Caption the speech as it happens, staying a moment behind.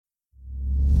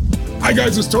Hi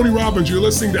guys, it's Tony Robbins. You're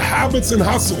listening to Habits and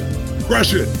Hustle.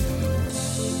 Crush it.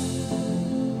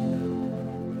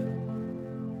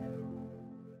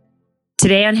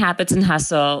 Today on Habits and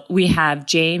Hustle, we have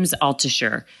James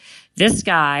Altucher. This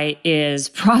guy is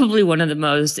probably one of the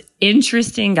most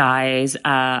interesting guys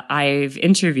I've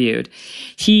interviewed.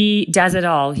 He does it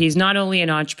all. He's not only an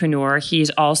entrepreneur, he's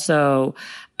also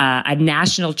a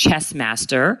national chess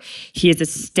master. He is a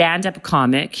stand-up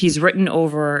comic. He's written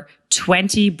over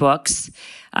 20 books.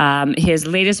 His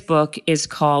latest book is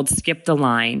called Skip the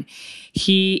Line.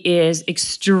 He is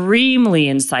extremely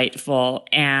insightful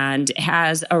and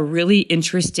has a really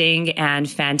interesting and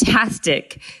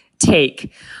fantastic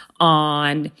take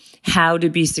on how to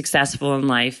be successful in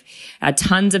life.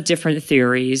 Tons of different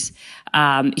theories.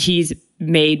 He's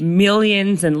made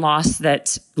millions and lost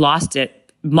it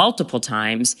multiple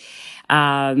times.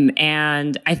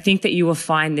 And I think that you will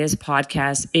find this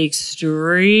podcast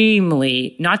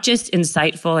extremely, not just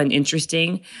insightful and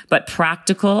interesting, but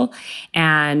practical.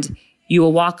 And you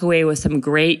will walk away with some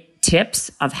great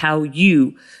tips of how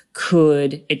you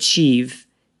could achieve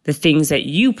the things that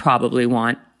you probably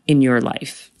want in your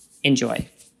life. Enjoy.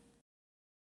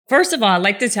 First of all, I'd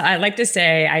like to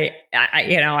say,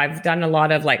 I've done a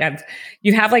lot of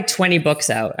you have 20 books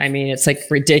out. I mean, it's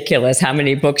ridiculous how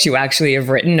many books you actually have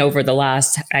written over the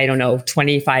last,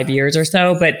 25 years or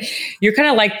so, but you're kind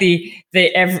of like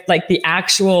the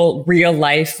actual real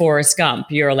life Forrest Gump.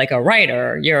 You're like a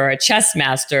writer, you're a chess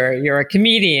master, you're a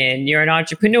comedian, you're an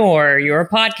entrepreneur, you're a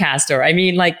podcaster. I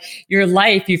mean, your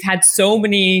life, you've had so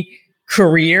many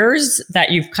careers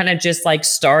that you've kind of just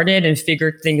started and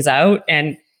figured things out,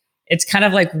 and it's kind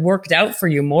of worked out for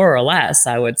you more or less,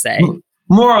 I would say.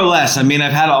 More or less. I mean,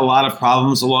 I've had a lot of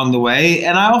problems along the way.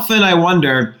 And I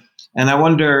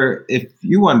wonder if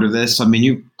you wonder this. I mean,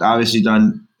 you've obviously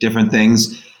done different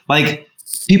things.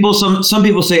 Some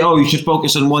people say, oh, you should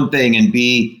focus on one thing and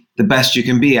be the best you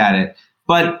can be at it.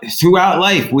 But throughout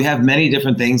life, we have many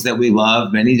different things that we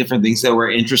love, many different things that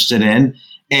we're interested in.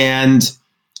 And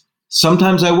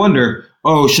sometimes I wonder,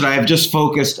 oh, should I have just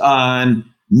focused on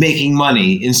making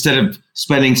money instead of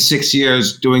spending 6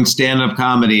 years doing stand-up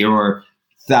comedy or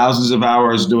thousands of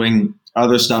hours doing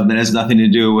other stuff that has nothing to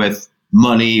do with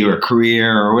money or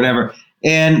career or whatever.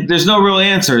 And there's no real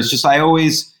answer. It's just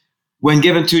when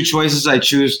given two choices, I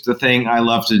choose the thing I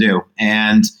love to do.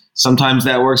 And sometimes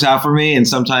that works out for me and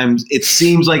sometimes it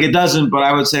seems like it doesn't, but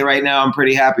I would say right now I'm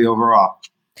pretty happy overall.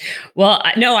 Well,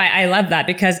 no, I love that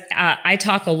because I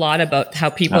talk a lot about how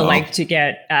people like to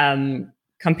get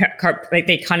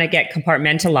they kind of get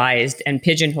compartmentalized and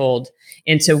pigeonholed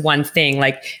into one thing.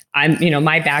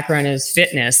 My background is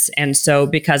fitness. And so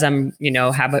because I'm,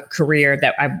 have a career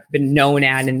that I've been known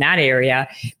at in that area,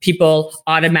 people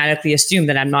automatically assume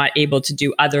that I'm not able to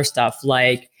do other stuff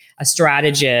like a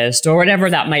strategist or whatever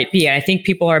that might be. And I think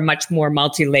people are much more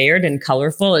multi-layered and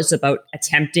colorful. It's about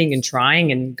attempting and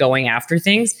trying and going after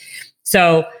things.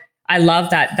 So I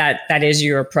love that is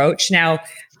your approach. Now,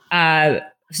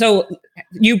 So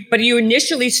you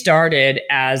initially started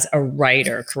as a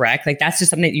writer, correct? That's just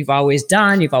something that you've always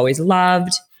done, you've always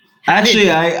loved. Actually,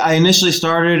 I initially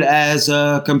started as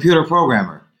a computer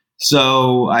programmer.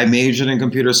 So I majored in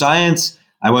computer science.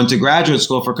 I went to graduate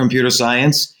school for computer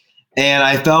science and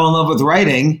I fell in love with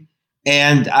writing.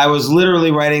 And I was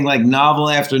literally writing novel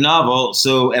after novel.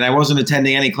 And I wasn't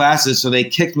attending any classes. So they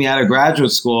kicked me out of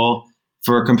graduate school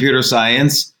for computer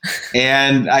science.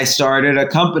 And I started a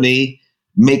company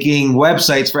making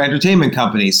websites for entertainment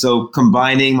companies. So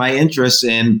combining my interests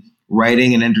in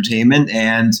writing and entertainment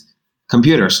and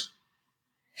computers.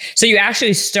 So you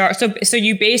actually so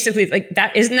you basically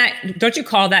that, don't you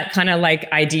call that kind of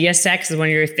idea sex is one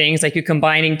of your things? You're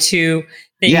combining two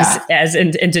things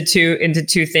into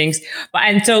two things.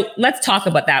 And so let's talk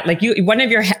about that. One of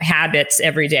your habits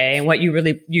every day and what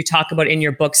you talk about in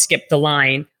your book, Skip the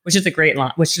Line, which is a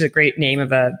great name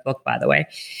of a book, by the way,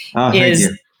 thank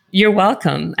you. You're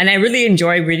welcome. And I really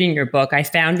enjoy reading your book. I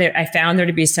found there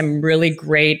to be some really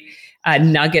great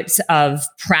nuggets of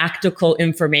practical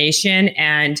information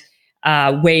and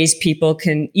ways people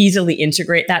can easily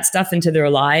integrate that stuff into their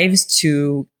lives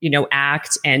to,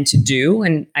 act and to do.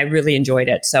 And I really enjoyed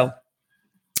it. So,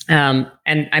 and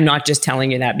I'm not just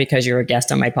telling you that because you're a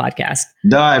guest on my podcast.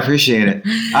 No, I appreciate it.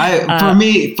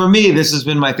 For me, this has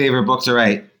been my favorite book to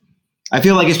write. I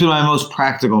feel like it's been my most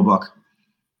practical book.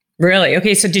 Really?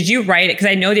 Okay. So did you write it? Because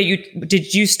I know that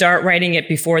did you start writing it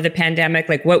before the pandemic?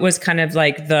 What was kind of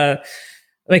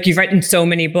you've written so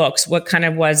many books. What kind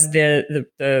of was the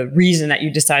reason that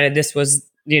you decided this was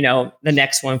the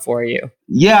next one for you?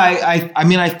 Yeah, I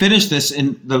mean, I finished this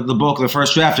in the book, the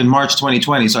first draft, in March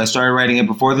 2020. So I started writing it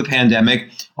before the pandemic,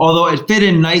 although it fit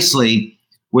in nicely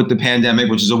with the pandemic,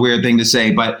 which is a weird thing to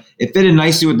say, but it fit in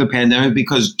nicely with the pandemic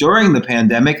because during the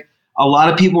pandemic, a lot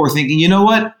of people were thinking, you know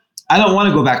what? I don't want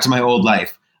to go back to my old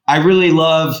life. I really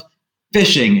love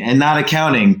fishing and not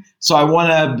accounting. So I want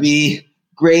to be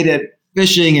great at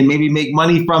fishing and maybe make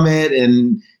money from it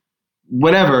and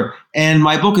whatever. And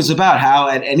my book is about how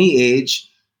at any age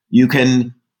you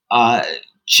can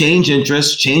change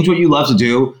interests, change what you love to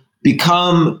do,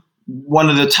 become one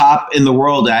of the top in the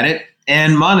world at it,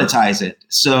 and monetize it.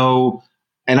 So,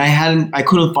 and I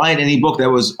couldn't find any book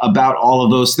that was about all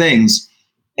of those things.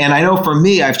 And I know for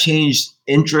me, I've changed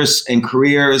interests and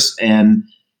careers and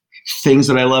things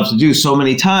that I love to do so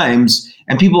many times.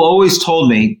 And people always told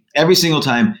me every single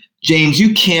time, James,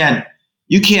 you can't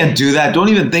do that. Don't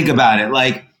even think about it.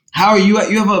 Like, how are you?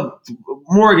 You have a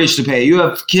mortgage to pay. You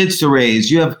have kids to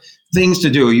raise. You have things to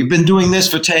do. You've been doing this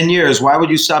for 10 years. Why would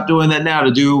you stop doing that now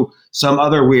to do some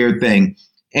other weird thing?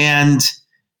 And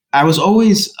I was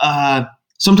always,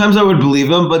 sometimes I would believe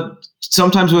them, but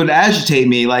sometimes it would agitate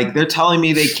me. Like, they're telling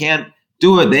me they can't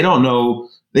do it. They don't know.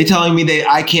 They're telling me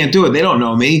I can't do it. They don't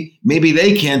know me. Maybe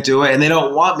they can't do it, and they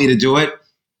don't want me to do it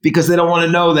because they don't want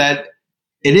to know that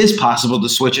it is possible to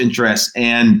switch interests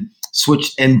and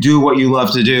switch and do what you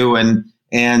love to do,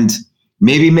 and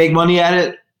maybe make money at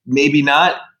it, maybe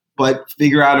not, but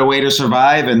figure out a way to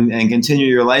survive and continue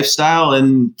your lifestyle,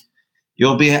 and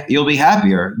you'll be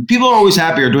happier. People are always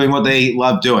happier doing what they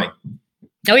love doing.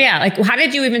 Oh yeah. Like, how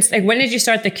did you even, when did you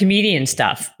start the comedian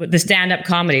stuff with the stand-up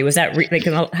comedy? Was that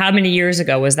how many years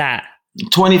ago was that?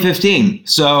 2015.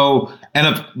 So,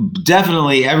 and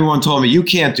definitely everyone told me, you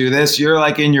can't do this. You're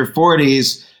like in your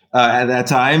 40s at that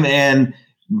time, and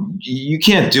you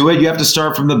can't do it. You have to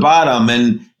start from the bottom,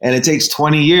 and it takes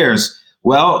 20 years.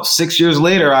 Well, 6 years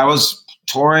later, I was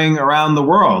touring around the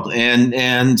world, and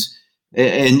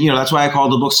that's why I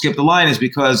call the book Skip the Line, is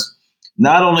because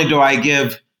not only do I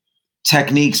give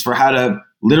techniques for how to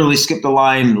literally skip the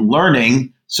line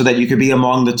learning so that you could be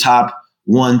among the top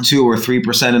 1, 2, or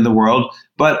 3% in the world,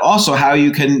 but also how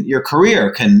you can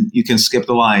skip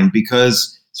the line,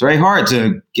 because it's very hard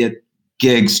to get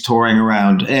gigs touring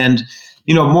around. And,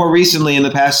 more recently in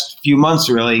the past few months,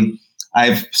 really,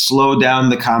 I've slowed down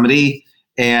the comedy,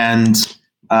 and,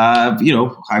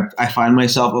 I find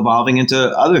myself evolving into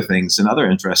other things and other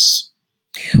interests.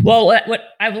 Well, what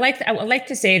I would like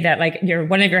to say that, like,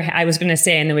 I was going to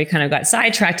say, and then we kind of got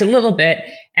sidetracked a little bit.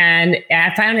 And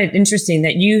I found it interesting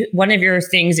that one of your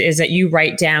things is that you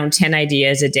write down 10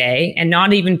 ideas a day, and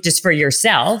not even just for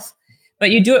yourself,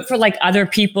 but you do it for like other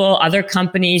people, other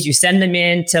companies. You send them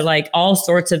in to like all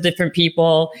sorts of different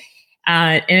people.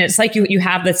 And it's like you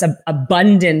have this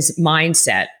abundance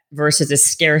mindset versus a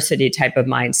scarcity type of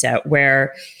mindset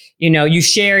where, you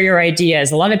share your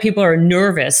ideas. A lot of people are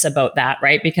nervous about that,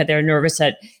 right? Because they're nervous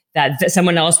that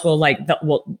someone else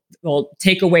will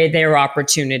take away their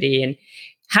opportunity. And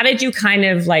how did you kind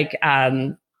of like,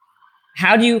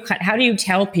 how do you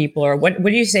tell people, or what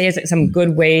do you say is some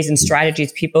good ways and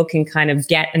strategies people can kind of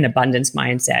get an abundance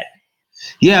mindset?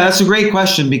 Yeah, that's a great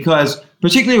question, because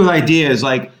particularly with ideas,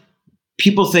 like,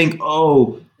 people think,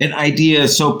 oh, an idea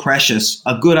is so precious.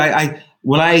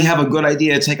 When I have a good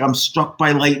idea, it's like I'm struck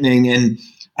by lightning, and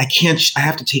I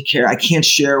have to take care. I can't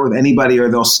share it with anybody, or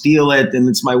they'll steal it. And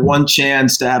it's my one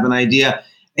chance to have an idea.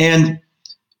 And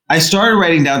I started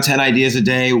writing down 10 ideas a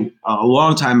day a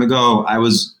long time ago. I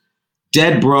was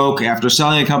dead broke after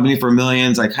selling a company for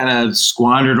millions. I kind of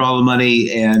squandered all the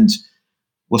money and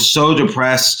was so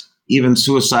depressed, even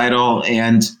suicidal.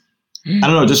 And I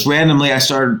don't know, just randomly, I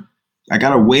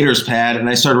got a waiter's pad, and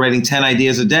I started writing 10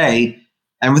 ideas a day.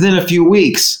 And within a few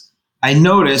weeks, I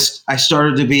noticed I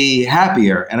started to be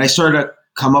happier, and I started to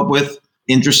come up with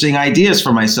interesting ideas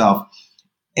for myself.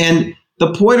 And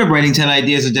the point of writing 10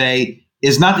 ideas a day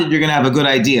is not that you're going to have a good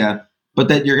idea, but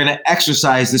that you're going to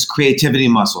exercise this creativity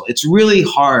muscle. It's really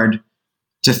hard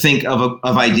to think of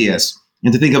ideas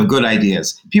and to think of good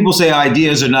ideas. People say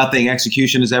ideas are nothing,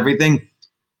 execution is everything.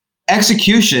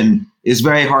 Execution is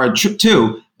very hard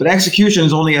too, but execution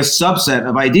is only a subset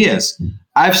of ideas.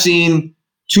 I've seen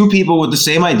two people with the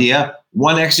same idea.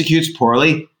 One executes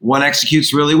poorly, one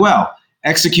executes really well.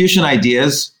 Execution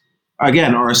ideas,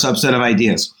 again, are a subset of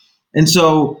ideas. And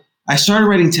so I started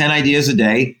writing 10 ideas a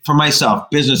day for myself,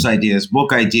 business ideas,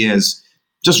 book ideas,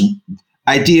 just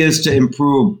ideas to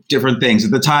improve different things.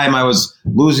 At the time, I was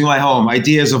losing my home,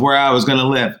 ideas of where I was going to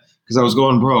live because I was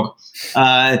going broke.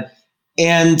 And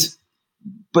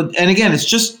again, it's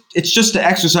just to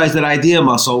exercise that idea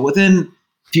muscle. Within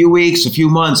few weeks, a few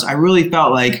months, I really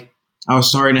felt like I was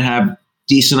starting to have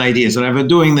decent ideas. And I've been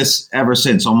doing this ever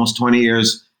since, almost 20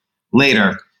 years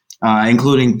later,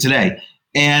 including today.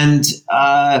 And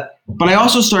but I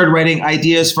also started writing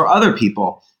ideas for other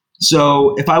people.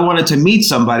 So if I wanted to meet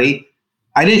somebody,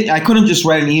 I couldn't just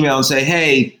write an email and say,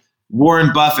 "Hey,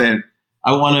 Warren Buffett,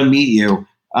 I want to meet you,"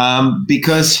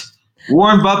 because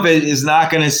Warren Buffett is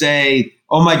not going to say,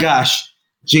 "Oh my gosh,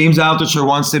 James Altucher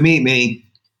wants to meet me.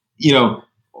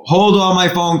 Hold all my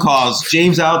phone calls.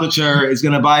 James Altucher is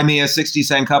going to buy me a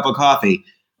 60-cent cup of coffee."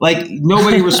 Like,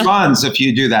 nobody responds if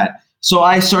you do that. So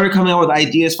I started coming up with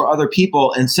ideas for other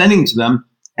people and sending to them.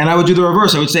 And I would do the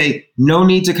reverse. I would say, "No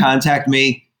need to contact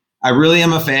me. I really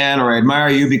am a fan, or I admire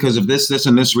you because of this, this,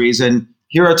 and this reason.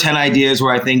 Here are 10 ideas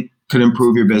where I think could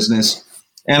improve your business."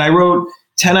 And I wrote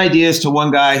 10 ideas to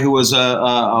one guy who was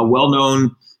a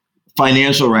well-known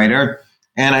financial writer.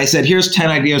 And I said, "Here's 10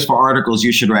 ideas for articles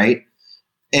you should write.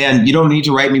 And you don't need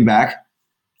to write me back."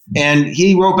 And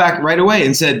he wrote back right away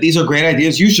and said, "These are great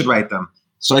ideas. You should write them."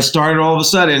 So I started all of a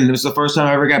sudden. It was the first time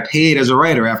I ever got paid as a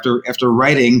writer after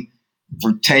writing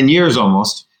for 10 years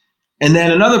almost. And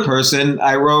then another person,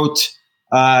 I wrote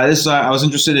I was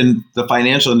interested in the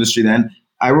financial industry then.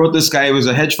 I wrote this guy who was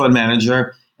a hedge fund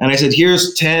manager. And I said,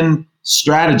 "Here's 10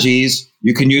 strategies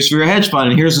you can use for your hedge fund.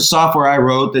 And here's the software I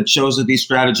wrote that shows that these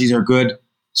strategies are good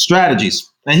strategies."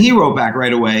 And he wrote back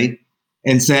right away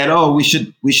and said, "Oh, we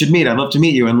should meet. I'd love to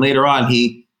meet you." And later on,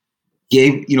 he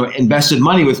invested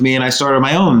money with me, and I started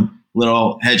my own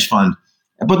little hedge fund.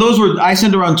 But I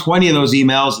sent around 20 of those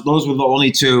emails. Those were the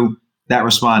only 2 that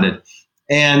responded.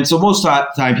 And so most of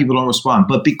the time people don't respond.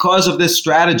 But because of this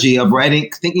strategy of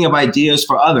thinking of ideas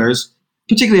for others,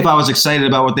 particularly if I was excited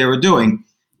about what they were doing,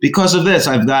 because of this,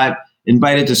 I've got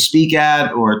invited to speak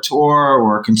at or tour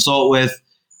or consult with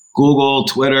Google,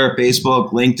 Twitter,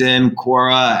 Facebook, LinkedIn,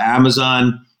 Quora,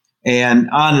 Amazon, and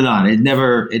on and on. It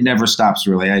never stops,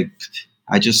 really.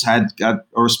 I just got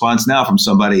a response now from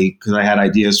somebody because I had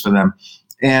ideas for them.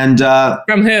 And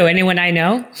from who? Anyone I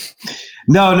know?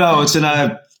 No, it's in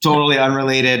a totally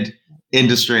unrelated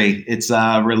industry. It's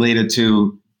related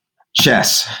to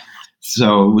chess.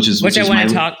 Which is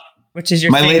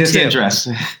your my latest too. interest.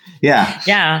 Yeah.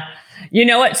 Yeah. You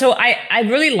know what? So I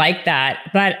really like that,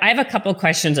 but I have a couple of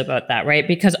questions about that, right?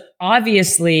 Because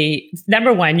obviously,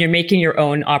 number one, you're making your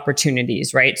own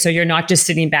opportunities, right? So you're not just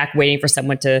sitting back waiting for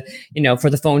someone to, for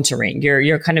the phone to ring.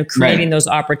 You're kind of creating those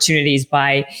opportunities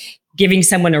by giving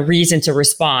someone a reason to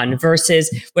respond, versus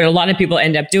what a lot of people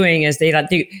end up doing is they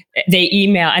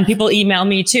email, and people email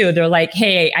me too. They're like,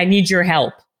 "Hey, I need your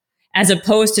help," as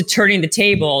opposed to turning the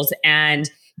tables and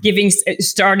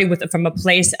starting from a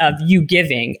place of you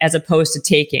giving as opposed to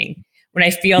taking. When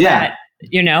I feel that,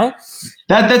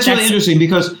 that's really interesting,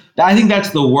 because I think that's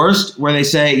the worst, where they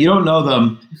say you don't know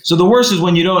them. So the worst is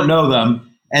when you don't know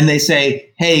them and they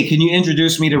say, "Hey, can you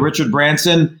introduce me to Richard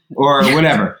Branson," or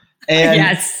whatever. And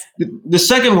yes. The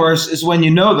second worst is when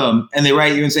you know them and they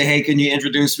write you and say, "Hey, can you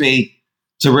introduce me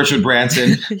to Richard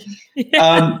Branson?"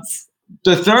 Yes.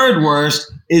 The third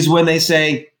worst is when they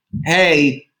say,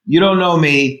 "Hey, you don't know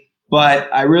me, but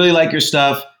I really like your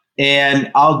stuff, and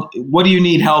what do you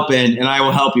need help in? And I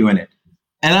will help you in it."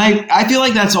 And I feel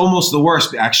like that's almost the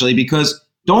worst, actually, because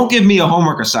don't give me a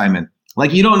homework assignment.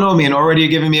 Like, you don't know me and already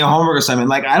you're giving me a homework assignment.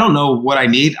 Like, I don't know what I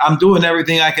need. I'm doing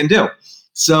everything I can do.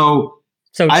 So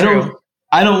true.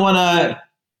 I don't want to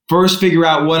first figure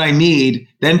out what I need,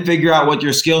 then figure out what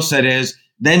your skill set is,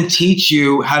 then teach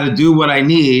you how to do what I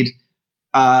need,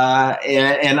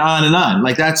 and on and on.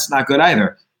 Like, that's not good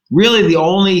either. Really, the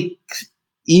only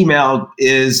email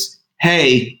is,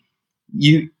 "Hey,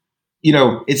 I'm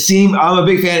a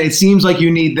big fan. It seems like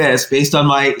you need this based on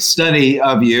my study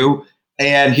of you.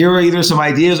 And here are either some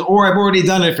ideas, or I've already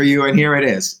done it for you, and here it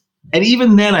is." And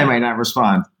even then I might not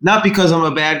respond. Not because I'm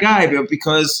a bad guy, but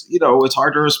because, it's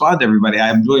hard to respond to everybody.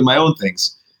 I'm doing my own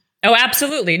things. Oh,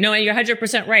 absolutely. No, you're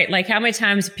 100% right. Like, how many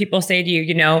times people say to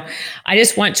you, "I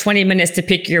just want 20 minutes to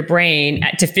pick your brain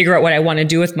to figure out what I want to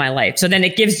do with my life." So then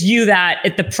it gives you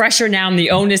the pressure now, and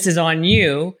the onus is on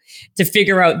you to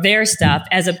figure out their stuff,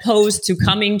 as opposed to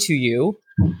coming to you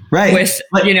with,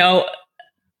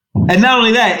 And not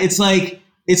only that, it's like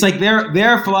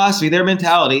their philosophy, their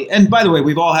mentality. And by the way,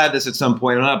 we've all had this at some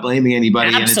point. I'm not blaming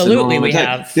anybody. Absolutely, we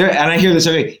have. And I hear this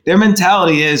every day. Their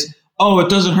mentality is, "Oh, it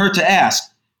doesn't hurt to ask."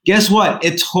 Guess what?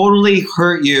 It totally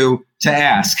hurt you to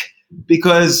ask,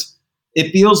 because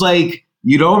it feels like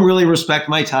you don't really respect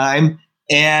my time,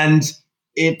 and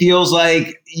it feels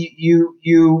like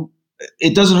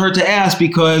it doesn't hurt to ask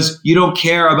because you don't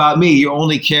care about me. You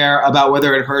only care about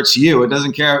whether it hurts you. You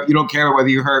don't care whether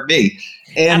you hurt me.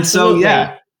 And Absolutely.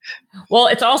 So, Well,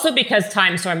 it's also because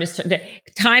time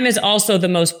is also the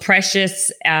most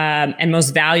precious and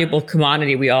most valuable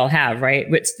commodity we all have, right?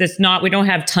 We don't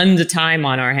have tons of time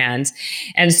on our hands.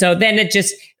 And so then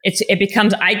it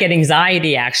becomes, I get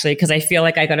anxiety actually, because I feel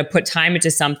like I got to put time into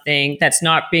something that's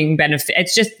not being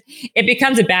it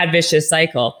becomes a bad vicious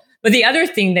cycle. But the other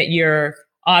thing that you're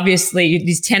obviously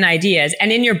these 10 ideas,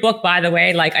 and in your book, by the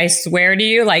way, like I swear to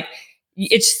you, like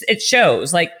it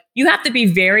shows like you have to be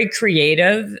very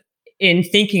creative in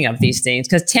thinking of these things,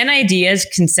 because 10 ideas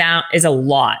is a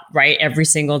lot, right? Every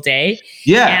single day.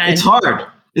 Yeah, and it's hard.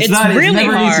 It's really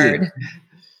hard. Easy.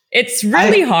 It's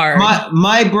really hard.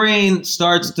 My brain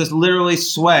starts to literally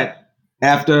sweat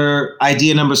after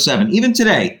idea number 7. Even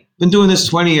today, been doing this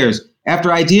 20 years.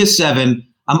 After idea 7,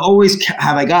 I'm always,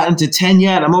 have I gotten to 10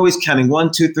 yet? I'm always counting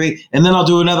 1, 2, 3, and then I'll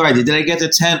do another idea. Did I get to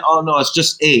 10? Oh no, it's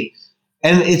just 8.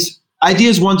 And it's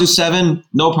ideas 1 to 7,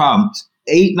 no problem.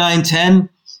 8, 9, 10,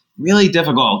 really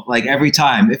difficult. Like every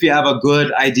time, if you have a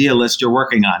good idea list you're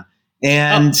working on,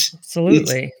 and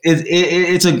absolutely,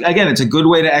 it's a good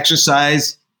way to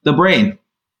exercise the brain.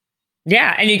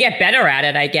 Yeah. And you get better at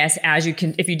it, I guess,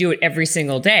 if you do it every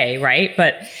single day. Right.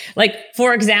 But like,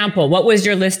 for example, what was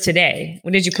your list today?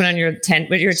 What did you put on your 10?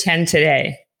 What your 10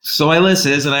 today? So my list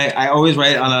is, and I always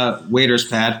write on a waiter's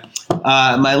pad.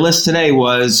 My list today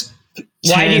was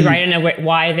 10. Why do you write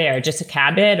why there? Just a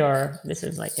habit, or this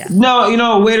is like, yeah. No,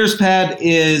 a waiter's pad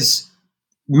is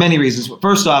many reasons.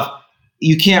 First off,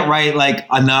 you can't write like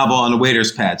a novel on a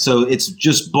waiter's pad. So it's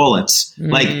just bullets,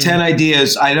 like 10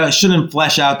 ideas. I shouldn't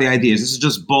flesh out the ideas. This is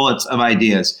just bullets of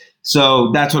ideas.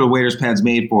 So that's what a waiter's pad's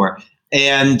made for.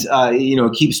 And,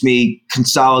 it keeps me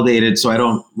consolidated so I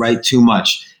don't write too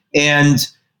much. And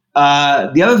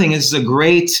the other thing is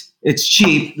it's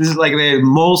cheap. This is like the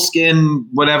Moleskine,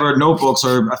 whatever notebooks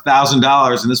are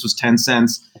 $1,000 and this was 10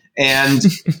 cents. And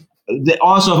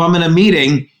also if I'm in a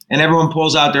meeting and everyone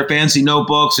pulls out their fancy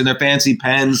notebooks and their fancy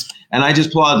pens, and I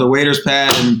just pull out the waiter's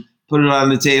pad and put it on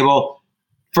the table.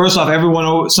 First off,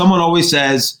 someone always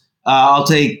says, "I'll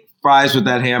take fries with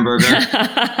that hamburger,"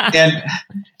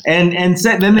 and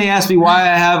then they ask me why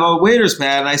I have a waiter's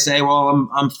pad, and I say, "Well,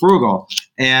 I'm frugal,"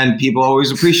 and people always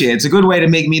appreciate it. It's a good way to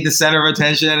make me the center of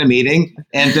attention at a meeting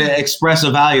and to express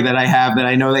a value that I have that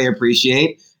I know they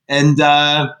appreciate, and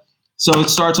so it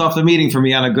starts off the meeting for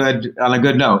me on a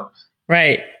good note.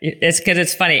 Right. It's because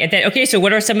it's funny. And then, okay, so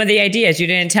what are some of the ideas you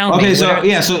didn't tell me? Okay,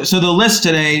 so the list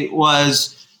today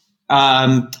was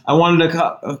I wanted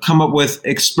to come up with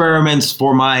experiments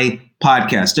for my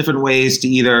podcast, different ways to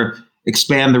either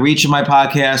expand the reach of my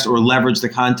podcast or leverage the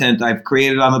content I've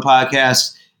created on the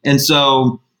podcast. And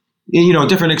so,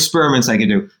 different experiments I can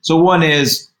do. So one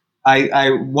is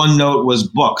one note was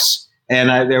books,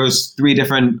 and there was 3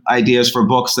 different ideas for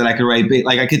books that I could write.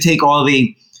 Like I could take all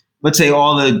the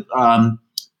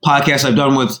podcasts I've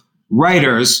done with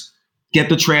writers, get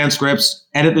the transcripts,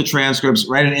 edit the transcripts,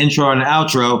 write an intro and an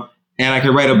outro, and I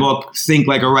could write a book, Think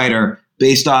Like a Writer,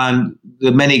 based on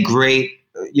the many great,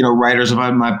 writers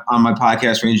on my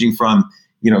podcast, ranging from,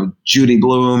 Judy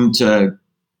Blume to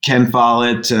Ken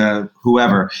Follett to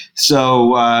whoever.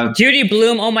 So Judy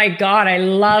Blume, oh my God, I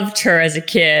loved her as a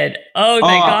kid. Oh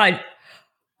my God.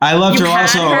 I loved her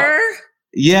also. Her?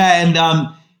 Yeah, and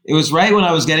it was right when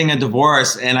I was getting a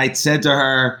divorce, and I said to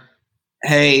her,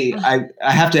 "Hey, I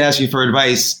have to ask you for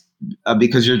advice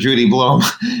because you're Judy Blume."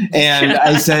 And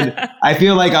I said, "I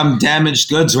feel like I'm damaged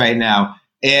goods right now."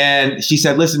 And she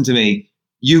said, "Listen to me.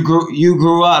 You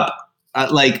grew up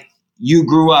you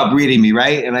grew up reading me,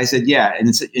 right?" And I said, "Yeah."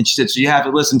 And she said, "So you have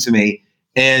to listen to me."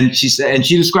 And she said, and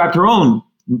she described her own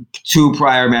 2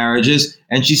 prior marriages,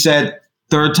 and she said,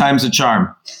 "Third time's a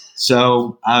charm."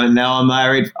 So now I'm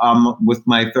married with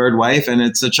my 3rd wife, and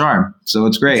it's a charm. So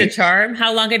it's great. It's a charm.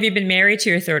 How long have you been married to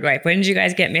your 3rd wife? When did you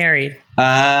guys get married?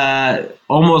 A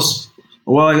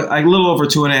little over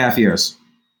 2.5 years.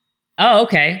 Oh,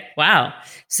 okay. Wow.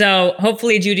 So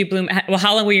hopefully Judy Blume, well,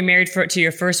 how long were you married to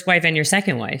your first wife and your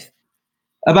second wife?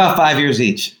 About 5 years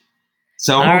each.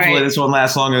 So hopefully this one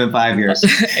lasts longer than 5 years.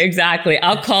 Exactly.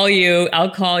 I'll call you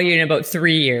in about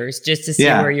 3 years just to see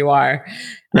where you are.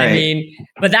 Right. I mean,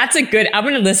 but that's I'm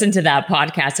going to listen to that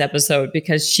podcast episode,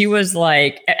 because she was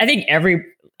like, I think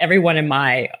everyone in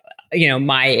my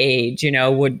age,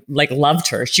 would loved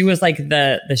her. She was like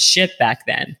the shit back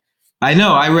then. I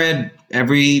know. I read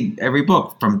every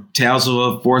book from Tales of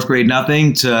a Fourth Grade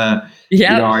Nothing to,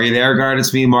 Are You There, God,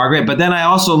 It's Me, Margaret. But then I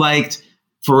also liked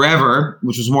Forever,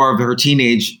 which was more of her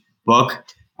teenage book.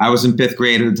 I was in 5th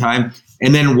grade at the time.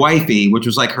 And then Wifey, which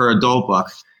was like her adult book.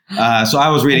 So I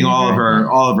was reading all of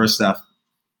her stuff.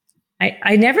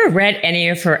 I never read any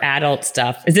of her adult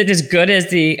stuff. Is it as good as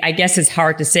I guess it's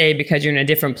hard to say because you're in a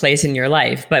different place in your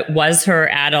life, but was her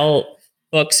adult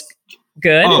books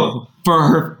good? Oh,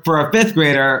 for a fifth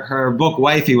grader, her book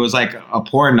Wifey was like a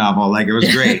porn novel. Like, it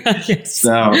was great. Yes.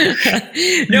 So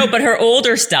no, but her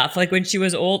older stuff, like when she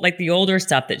was old, like the older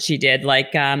stuff that she did,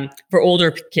 like for older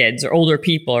kids or older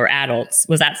people or adults,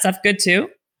 was that stuff good too?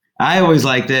 I always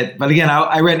liked it. But again,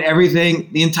 I read everything.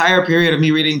 The entire period of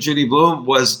me reading Judy Blume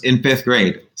was in fifth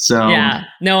grade. So yeah,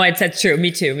 no, that's true.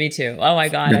 Me too. Oh my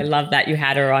God. I love that you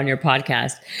had her on your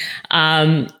podcast.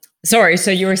 Sorry. So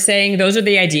you were saying those are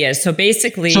the ideas. So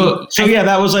basically. So yeah,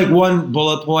 that was like one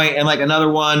bullet point. And like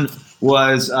another one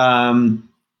was, I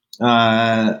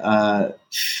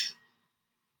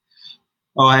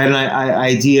had an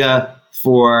idea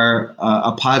for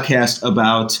a podcast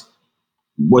about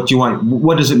what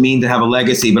does it mean to have a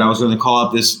legacy? But I was going to call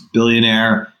up this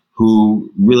billionaire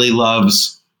who really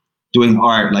loves doing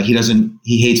art. Like he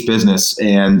hates business,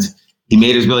 and he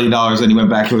made his $1 billion and he went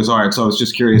back to his art. So I was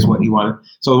just curious what he wanted.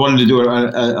 So I wanted to do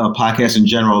a podcast in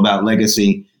general about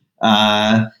legacy.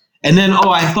 And then,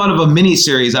 I thought of a mini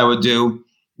series I would do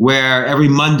where every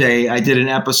Monday I did an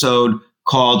episode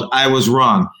called I Was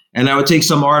Wrong. And I would take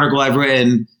some article I've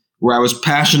written where I was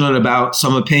passionate about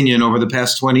some opinion over the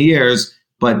past 20 years,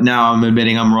 but now I'm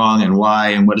admitting I'm wrong and why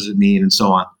and what does it mean and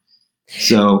so on.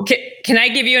 So can I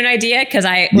give you an idea? Because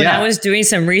I was doing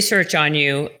some research on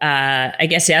you, I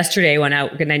guess yesterday when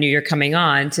I knew you're coming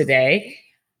on today,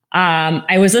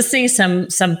 I was listening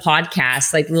to some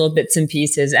podcasts, like little bits and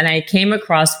pieces, and I came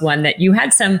across one that you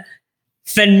had some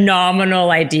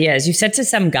phenomenal ideas. You said to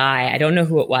some guy, I don't know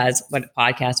who it was, what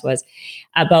podcast was,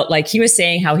 about like he was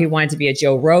saying how he wanted to be a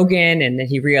Joe Rogan, and then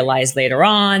he realized later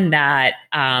on that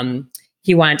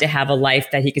he wanted to have a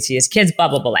life that he could see his kids, blah,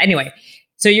 blah, blah. Anyway,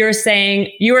 so you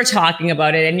were talking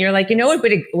about it and you're like, what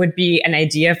would be an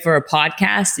idea for a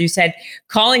podcast? You said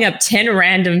calling up 10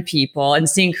 random people and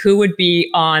seeing who would be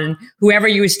on, whoever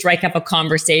you would strike up a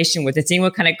conversation with, and seeing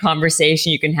what kind of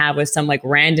conversation you can have with some like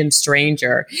random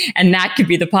stranger. And that could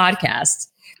be the podcast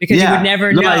because you would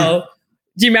never know.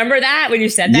 Do you remember that when you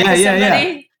said that to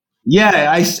somebody?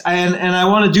 Yeah, I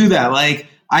want to do that. Like,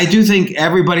 I do think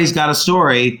everybody's got a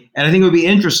story, and I think it would be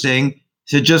interesting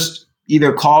to just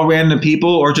either call random people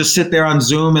or just sit there on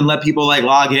Zoom and let people like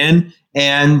log in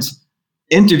and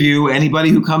interview anybody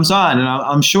who comes on. And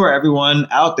I'm sure everyone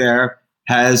out there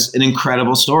has an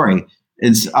incredible story.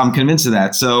 And I'm convinced of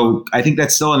that. So I think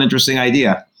that's still an interesting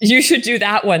idea. You should do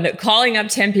that one, that calling up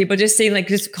 10 people, just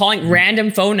calling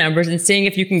random phone numbers and seeing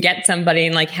if you can get somebody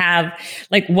and like have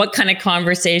like what kind of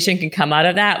conversation can come out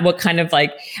of that. What kind of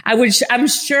like, I'm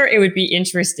sure it would be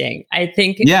interesting. I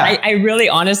think, I really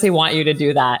honestly want you to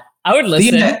do that. I would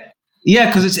listen.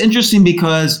 Yeah. Cause it's interesting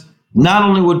because not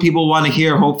only would people want to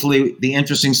hear, hopefully, the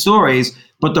interesting stories,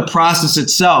 but the process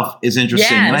itself is interesting.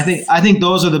 Yes. And I think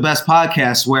those are the best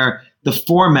podcasts where the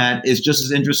format is just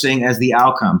as interesting as the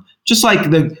outcome. Just like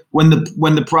when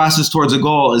the process towards a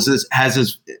goal is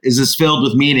as filled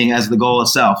with meaning as the goal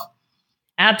itself.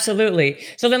 Absolutely.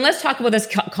 So then let's talk about this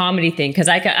comedy thing, because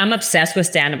I'm obsessed with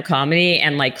stand-up comedy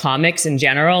and like comics in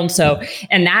general.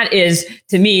 And that is,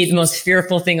 to me, the most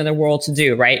fearful thing in the world to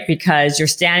do, right? Because you're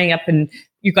standing up and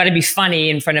you've got to be funny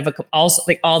in front of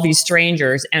all these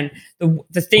strangers. And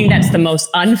the thing that's the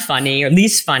most unfunny or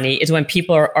least funny is when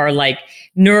people are like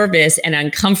nervous and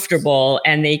uncomfortable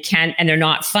and they're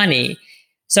not funny.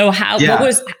 So how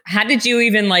did you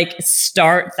even like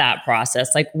start that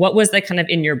process? Like, what was that kind of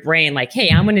in your brain? Like, hey,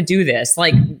 I'm going to do this,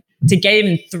 like to get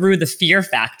even through the fear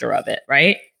factor of it,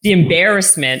 right? The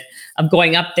embarrassment of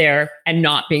going up there and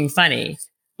not being funny.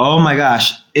 Oh my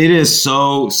gosh. It is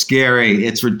so scary.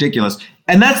 It's ridiculous.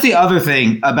 And that's the other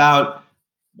thing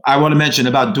I want to mention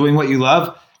about doing what you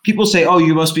love. People say, oh,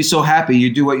 you must be so happy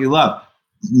you do what you love.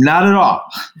 Not at all.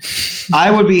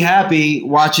 I would be happy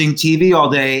watching TV all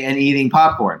day and eating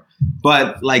popcorn,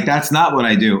 but like, that's not what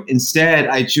I do. Instead,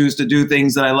 I choose to do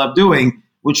things that I love doing,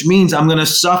 which means I'm going to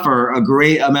suffer a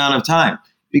great amount of time,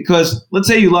 because let's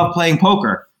say you love playing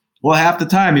poker. Well, half the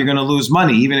time you're going to lose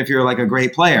money, even if you're like a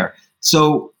great player.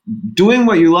 So doing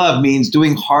what you love means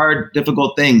doing hard,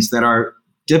 difficult things that are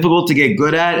difficult to get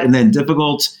good at and then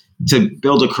difficult to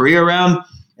build a career around.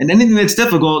 And anything that's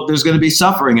difficult, there's going to be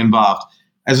suffering involved,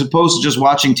 as opposed to just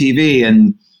watching TV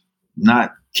and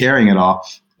not caring at all.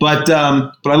 But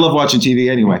I love watching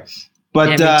TV anyway.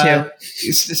 But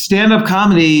stand-up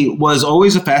comedy was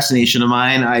always a fascination of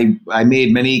mine. I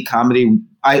made many comedy.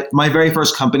 My very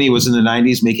first company was in the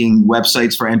 90s, making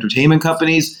websites for entertainment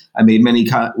companies. I made many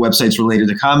websites related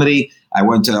to comedy. I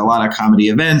went to a lot of comedy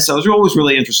events. I was always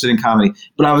really interested in comedy,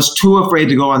 but I was too afraid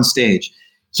to go on stage.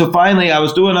 So finally, I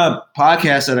was doing a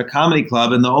podcast at a comedy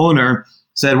club, and the owner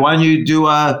said, "Why don't you do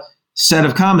a set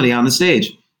of comedy on the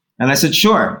stage?" And I said,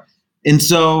 "Sure." And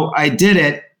so I did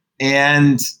it,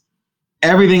 and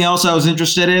everything else I was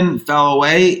interested in fell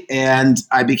away, and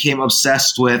I became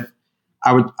obsessed with.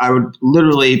 I would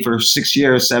literally, for 6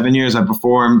 years, 7 years, I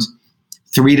performed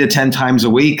 3 to 10 times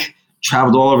a week,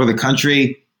 traveled all over the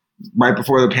country. Right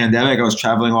before the pandemic, I was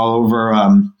traveling all over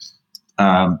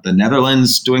the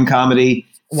Netherlands doing comedy.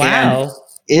 Wow. And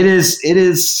it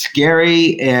is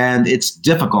scary and it's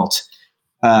difficult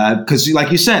because,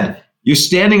 like you said, you're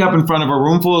standing up in front of a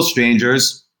room full of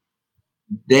strangers.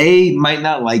 They might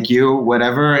not like you,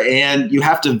 whatever, and you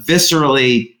have to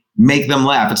viscerally make them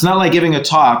laugh. It's not like giving a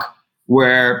talk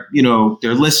where, you know,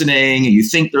 they're listening and you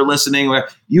think they're listening. Where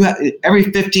you have, every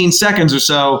 15 seconds or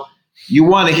so, you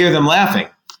want to hear them laughing,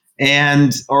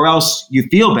 or else you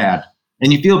feel bad,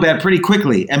 and you feel bad pretty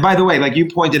quickly. And by the way, like you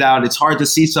pointed out, it's hard to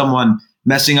see someone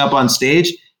messing up on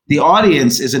stage. The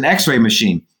audience is an X-ray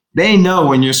machine. They know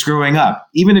when you're screwing up.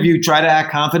 Even if you try to act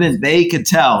confident, they could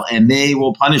tell, and they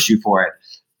will punish you for it.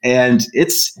 And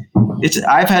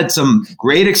I've had some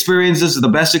great experiences, the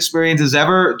best experiences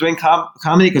ever doing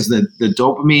comedy, because the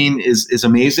dopamine is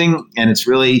amazing, and it's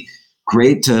really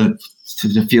great to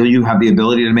feel you have the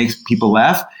ability to make people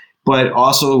laugh. But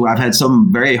also, I've had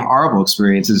some very horrible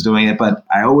experiences doing it, but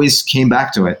I always came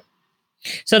back to it.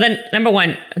 So then, number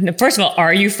one, first of all,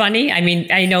 are you funny? I mean,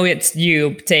 I know it's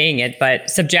you saying it, but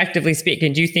subjectively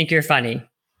speaking, do you think you're funny?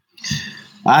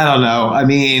 I don't know. I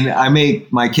mean, I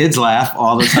make my kids laugh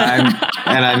all the time,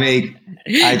 and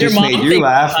I just made you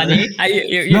laugh. Funny.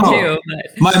 You no, too.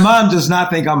 But. My mom does not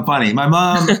think I'm funny. My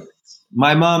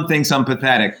mom thinks I'm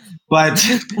pathetic. But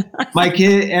my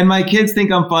kids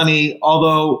think I'm funny.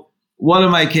 Although one of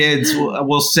my kids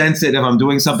will sense it if I'm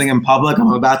doing something in public.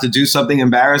 I'm about to do something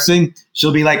embarrassing.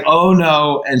 She'll be like, "Oh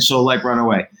no," and she'll like run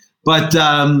away. But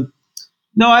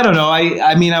no, I don't know.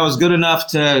 I mean, I was good enough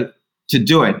to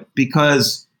do it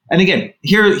because, and again,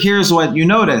 here's what you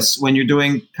notice when you're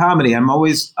doing comedy. I'm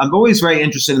always very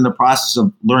interested in the process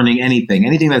of learning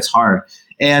anything that's hard.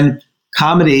 And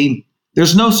comedy,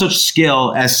 there's no such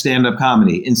skill as stand-up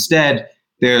comedy. Instead,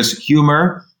 there's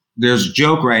humor, there's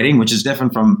joke writing, which is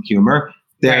different from humor.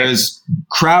 There's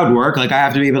crowd work, like I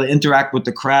have to be able to interact with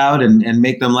the crowd and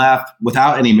make them laugh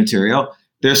without any material.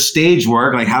 There's stage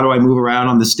work, like how do I move around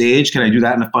on the stage? Can I do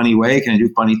that in a funny way? Can I do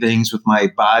funny things with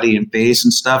my body and face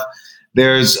and stuff?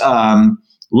 There's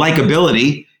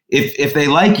likability. If they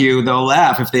like you, they'll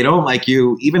laugh. If they don't like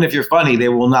you, even if you're funny, they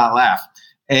will not laugh.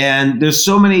 And there's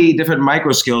so many different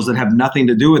micro skills that have nothing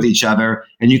to do with each other,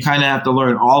 and you kind of have to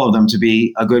learn all of them to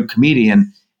be a good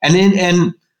comedian.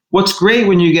 And what's great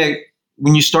when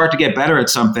you start to get better at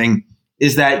something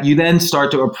is that you then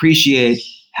start to appreciate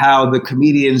how the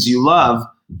comedians you love,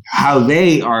 how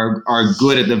they are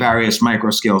good at the various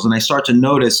micro skills. And I start to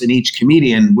notice in each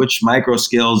comedian which micro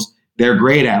skills they're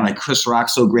great at. Like Chris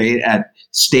Rock's so great at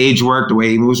stage work, the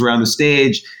way he moves around the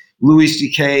stage. Louis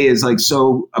C.K. is like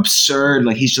so absurd.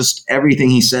 Like he's just, everything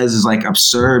he says is like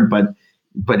absurd,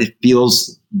 but it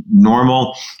feels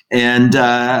normal. And,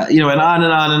 and on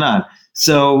and on and on.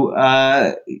 So,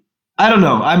 I don't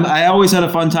know. I always had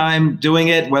a fun time doing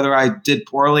it, whether I did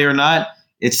poorly or not.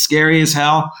 It's scary as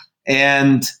hell.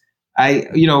 And I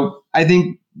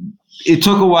think it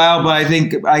took a while, but I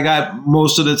think I got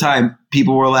most of the time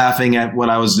people were laughing at what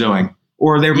I was doing,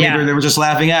 or maybe they were just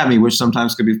laughing at me, which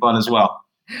sometimes could be fun as well.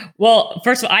 Well,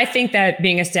 first of all, I think that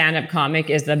being a stand-up comic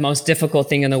is the most difficult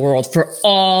thing in the world for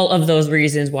all of those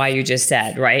reasons why you just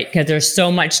said, right? Because there's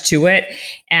so much to it.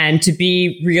 And to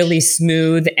be really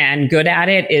smooth and good at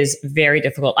it is very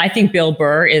difficult. I think Bill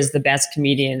Burr is the best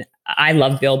comedian. I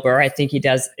love Bill Burr. I think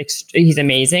he's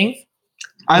amazing.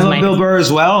 I love Bill Burr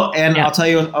as well. And yeah. I'll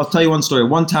tell you one story.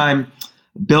 One time,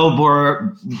 Bill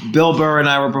Burr and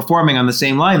I were performing on the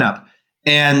same lineup.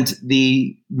 And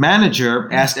the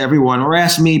manager asked everyone, or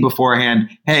asked me beforehand,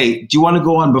 "Hey, do you want to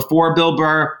go on before Bill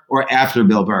Burr or after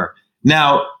Bill Burr?"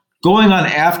 Now, going on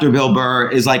after Bill Burr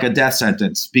is like a death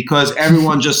sentence because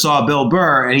everyone just saw Bill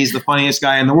Burr and he's the funniest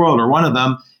guy in the world, or one of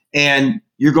them. And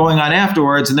you're going on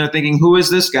afterwards and they're thinking, "Who is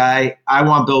this guy? I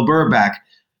want Bill Burr back."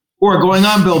 Or going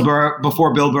on Bill Burr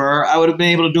before Bill Burr, I would have been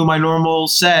able to do my normal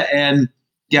set and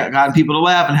gotten people to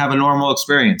laugh and have a normal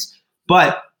experience.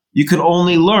 But you could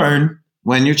only learn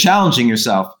when you're challenging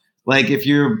yourself. Like if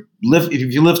you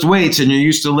lift weights and you're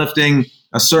used to lifting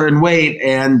a certain weight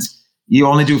and you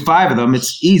only do 5 of them,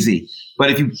 it's easy.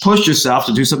 But if you push yourself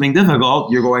to do something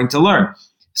difficult, you're going to learn.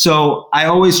 So I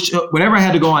always, whenever I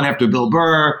had to go on after Bill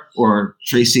Burr or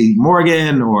Tracy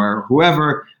Morgan or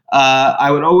whoever,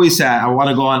 I would always say, I want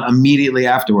to go on immediately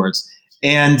afterwards.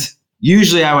 And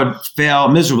usually I would fail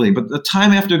miserably. But the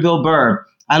time after Bill Burr,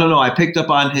 I don't know, I picked up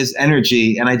on his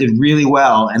energy and I did really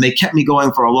well. And they kept me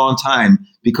going for a long time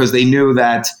because they knew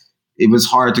that it was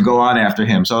hard to go on after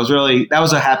him. So that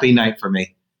was a happy night for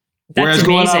me. That's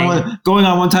amazing. Going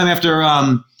on one time after,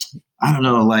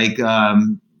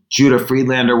 Judah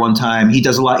Friedlander one time, he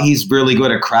does a lot. He's really good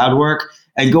at crowd work,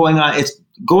 and going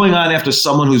on after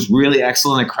someone who's really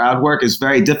excellent at crowd work is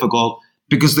very difficult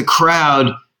because the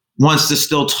crowd wants to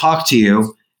still talk to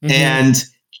you, and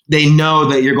they know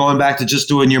that you're going back to just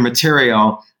doing your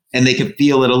material, and they can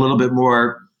feel it a little bit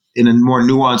more in a more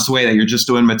nuanced way that you're just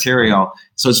doing material.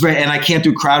 So it's and I can't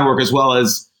do crowd work as well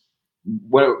as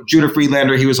Judah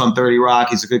Friedlander. He was on 30 Rock.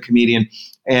 He's a good comedian.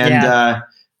 And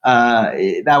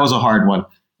that was a hard one,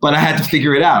 but I had to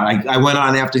figure it out. I went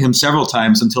on after him several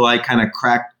times until I kind of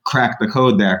cracked the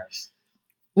code there.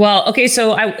 Well, okay.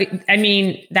 So I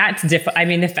mean, that's different. I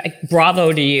mean,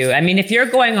 bravo to you. I mean, if you're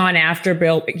going on after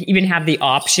Bill, even have the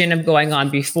option of going on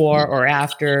before or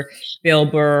after Bill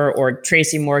Burr or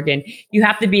Tracy Morgan, you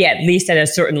have to be at least at a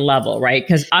certain level, right?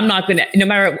 Because I'm not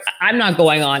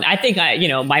going on. I think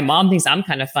my mom thinks I'm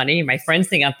kind of funny. My friends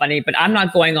think I'm funny, but I'm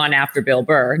not going on after Bill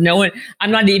Burr. I'm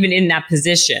not even in that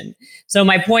position. So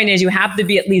my point is you have to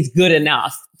be at least good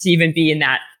enough to even be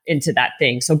into that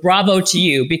thing. So bravo to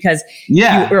you, because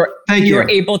you're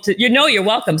able to, you're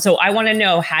welcome. So I want to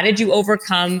know, how did you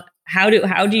overcome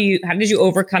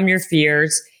your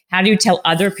fears? How do you tell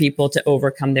other people to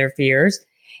overcome their fears?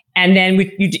 And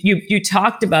then you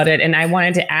talked about it, and I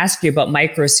wanted to ask you about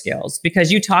micro skills,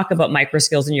 because you talk about micro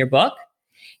skills in your book.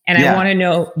 And I want to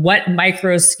know what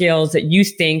micro skills that you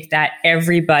think that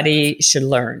everybody should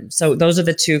learn. So those are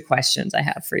the two questions I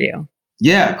have for you.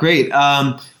 Yeah, great.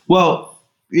 Well,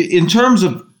 in terms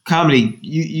of comedy,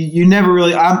 you never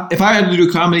really, if I had to do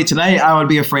comedy tonight, I would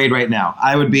be afraid right now.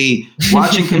 I would be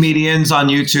watching comedians on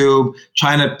YouTube,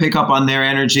 trying to pick up on their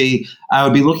energy. I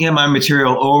would be looking at my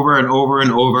material over and over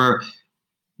and over.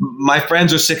 My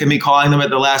friends are sick of me calling them at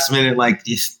the last minute, like,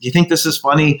 do you think this is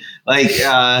funny? Like,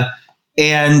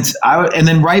 and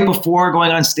then right before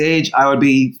going on stage, I would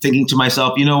be thinking to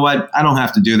myself, you know what? I don't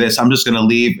have to do this. I'm just going to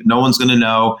leave. No one's going to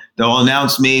know. They'll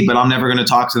announce me, but I'm never going to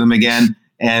talk to them again.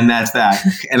 And that's that.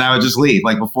 And I would just leave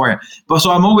like beforehand. But so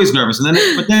I'm always nervous.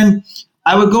 But then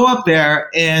I would go up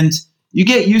there and you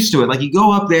get used to it. Like you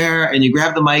go up there and you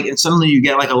grab the mic and suddenly you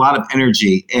get like a lot of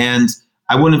energy, and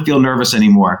I wouldn't feel nervous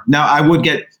anymore. Now I would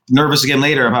get nervous again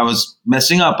later if I was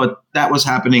messing up, but that was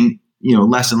happening,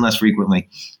 less and less frequently.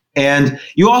 And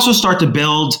you also start to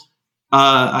build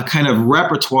a kind of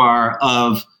repertoire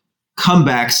of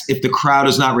comebacks if the crowd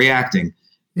is not reacting.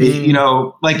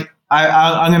 Like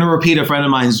I'm going to repeat a friend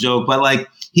of mine's joke, but like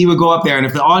he would go up there and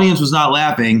if the audience was not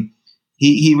laughing,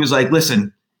 he was like,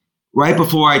 listen, right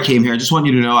before I came here, I just want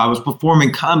you to know I was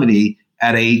performing comedy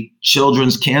at a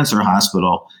children's cancer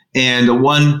hospital. And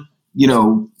one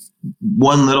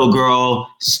little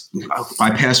girl,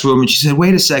 I passed through him and she said,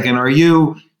 wait a second, are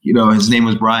you, his name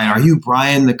was Brian. Are you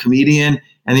Brian, the comedian?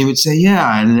 And he would say,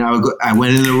 yeah. And I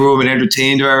went in the room and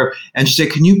entertained her. And she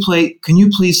said, can you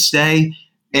please stay?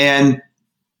 And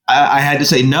I had to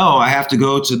say, no, I have to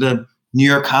go to the New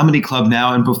York Comedy Club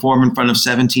now and perform in front of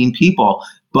 17 people.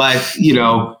 But,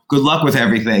 good luck with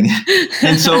everything.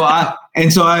 And so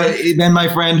then my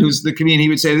friend who's the comedian, he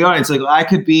would say to the audience, like, I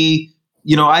could be,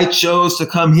 I chose to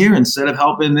come here instead of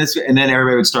helping this. And then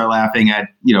everybody would start laughing at,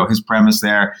 his premise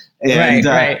there. And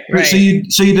right. So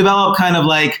you develop kind of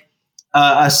like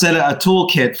a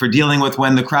toolkit for dealing with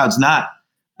when the crowd's not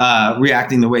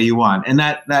reacting the way you want. And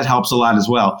that helps a lot as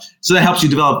well. So that helps you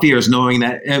develop fears,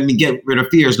 get rid of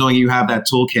fears, knowing you have that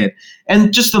toolkit.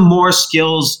 And just the more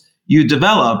skills you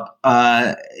develop,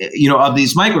 of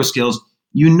these micro skills,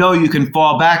 you can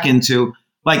fall back into,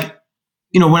 like,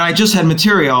 when I just had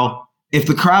material, if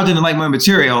the crowd didn't like my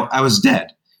material, I was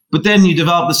dead. But then you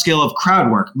develop the skill of crowd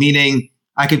work, meaning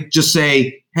I could just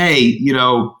say, hey,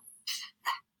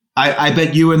 I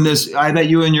bet you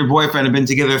and your boyfriend have been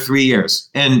together 3 years.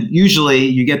 And usually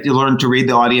you get to learn to read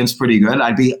the audience pretty good.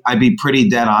 I'd be pretty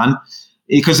dead on,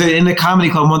 because in the comedy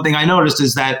club, one thing I noticed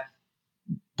is that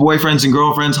boyfriends and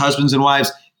girlfriends, husbands and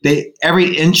wives,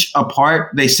 every inch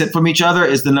apart they sit from each other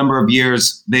is the number of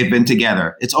years they've been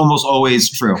together. It's almost always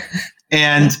true.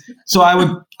 And so I would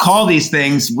call these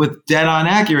things with dead on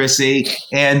accuracy.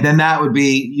 And then that would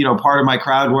be, part of my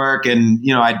crowd work. And,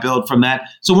 I'd build from that.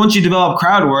 So once you develop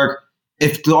crowd work,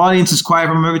 if the audience is quiet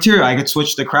from my material, I could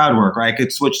switch to crowd work, or I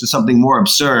could switch to something more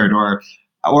absurd, or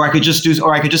I could just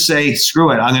say,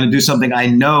 screw it. I'm going to do something I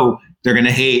know they're going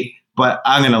to hate, but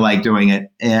I'm going to like doing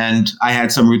it. And I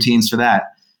had some routines for that.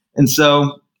 And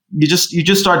so you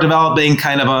just start developing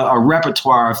kind of a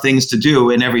repertoire of things to do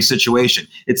in every situation.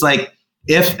 It's like,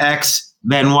 if X,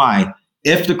 then Y.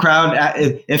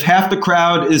 If half the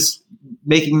crowd is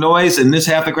making noise and this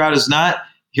half the crowd is not,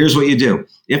 here's what you do.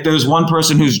 If there's one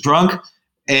person who's drunk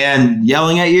and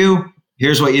yelling at you,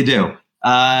 here's what you do.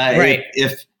 Right.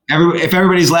 If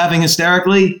everybody's laughing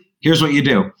hysterically, here's what you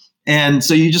do. And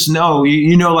so you just know,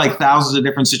 you know, like thousands of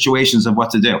different situations of what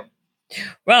to do.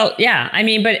 Well, yeah. I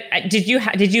mean, but did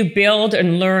you build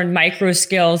and learn micro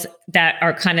skills that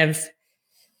are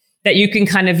that you can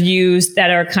kind of use, that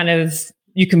are kind of,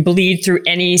 you can bleed through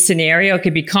any scenario? It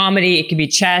could be comedy, it could be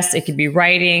chess, it could be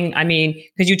writing. I mean,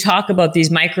 could you talk about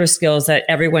these micro skills that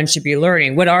everyone should be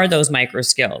learning? What are those micro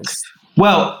skills?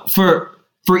 Well, for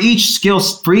each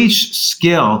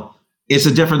skill, it's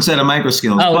a different set of micro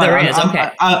skills. Oh, there is.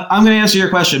 Okay. I'm going to answer your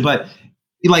question, but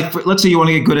let's say you want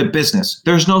to get good at business.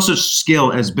 There's no such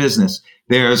skill as business.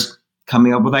 There's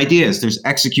coming up with ideas. There's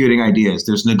executing ideas.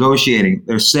 There's negotiating.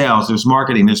 There's sales. There's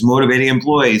marketing. There's motivating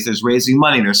employees. There's raising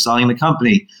money. There's selling the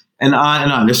company, and on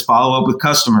and on. There's follow up with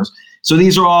customers. So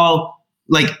these are all,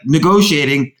 like,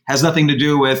 negotiating has nothing to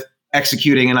do with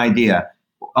executing an idea.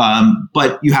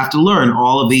 But you have to learn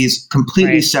all of these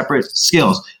completely separate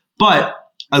skills. But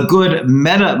a good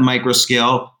meta micro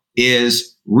skill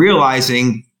is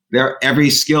realizing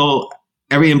every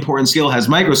important skill has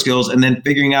micro skills, and then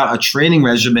figuring out a training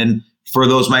regimen for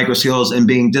those micro skills and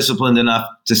being disciplined enough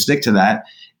to stick to that.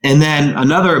 And then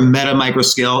another meta micro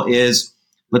skill is,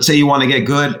 let's say you want to get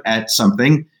good at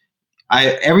something.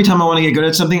 Every time I want to get good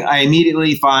at something, I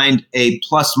immediately find a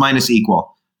plus minus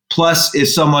equal. Plus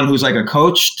is someone who's like a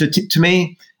coach to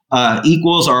me.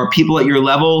 Equals are people at your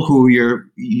level who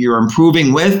you're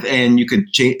improving with, and you could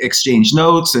exchange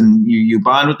notes and you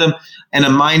bond with them. And a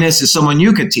minus is someone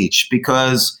you could teach,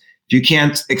 because if you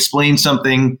can't explain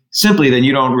something simply, then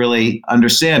you don't really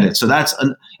understand it. So that's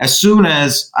as soon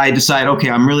as I decide, okay,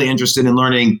 I'm really interested in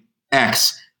learning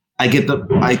X,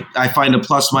 I find a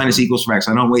plus minus equals for X.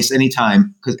 I don't waste any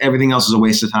time, because everything else is a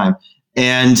waste of time.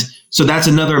 And so that's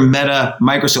another meta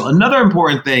micro skill. Another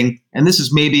important thing, and this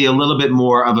is maybe a little bit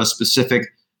more of a specific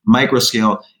micro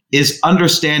skill, is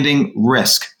understanding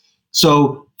risk.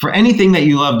 So for anything that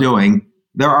you love doing,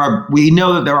 we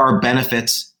know that there are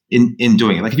benefits in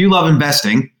doing it. Like if you love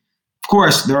investing, of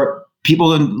course, there are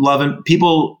people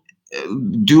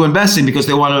do investing because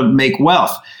they want to make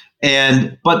wealth.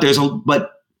 But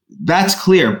that's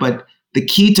clear. But the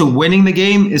key to winning the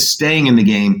game is staying in the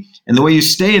game. And the way you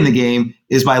stay in the game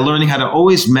is by learning how to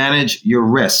always manage your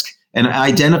risk and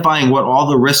identifying what all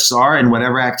the risks are in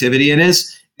whatever activity it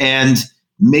is, and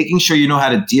making sure you know how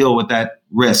to deal with that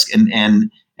risk.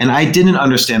 And I didn't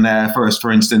understand that at first,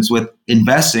 for instance, with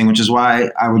investing, which is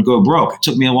why I would go broke. It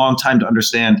took me a long time to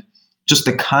understand just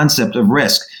the concept of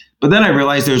risk. But then I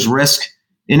realized there's risk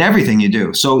in everything you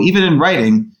do. So even in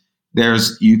writing,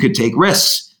 you could take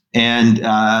risks. And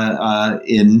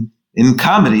in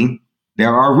comedy,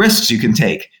 there are risks you can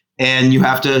take, and you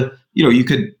have to, you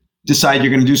could decide you're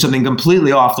going to do something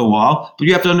completely off the wall, but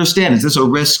you have to understand, is this a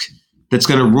risk that's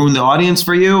going to ruin the audience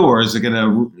for you, or is it going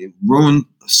to ruin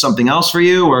something else for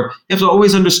you? Or you have to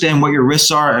always understand what your risks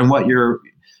are and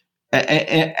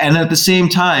and at the same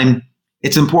time,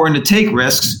 it's important to take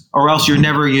risks, or else you're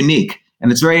never unique.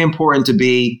 And it's very important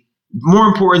more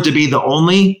important to be the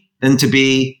only than to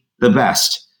be the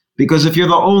best. Because if you're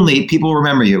the only, people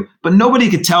remember you. But nobody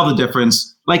could tell the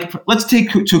difference. Like, let's take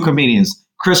two comedians,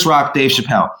 Chris Rock, Dave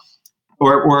Chappelle,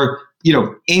 or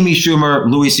Amy Schumer,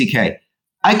 Louis C.K.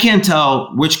 I can't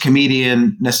tell which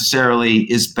comedian necessarily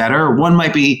is better. One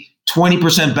might be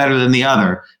 20% better than the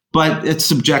other, but it's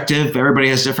subjective. Everybody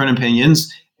has different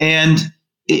opinions, and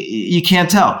you can't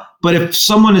tell. But if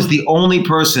someone is the only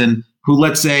person who,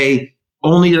 let's say,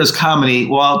 only does comedy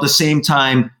while at the same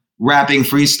time rapping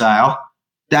freestyle,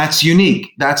 that's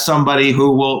unique. That's somebody who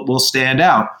will stand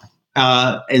out.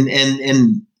 That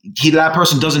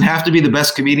person doesn't have to be the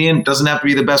best comedian, doesn't have to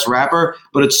be the best rapper,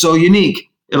 but it's so unique,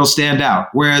 it'll stand out.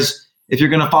 Whereas if you're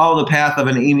going to follow the path of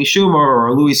an Amy Schumer or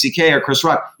a Louis C.K. or Chris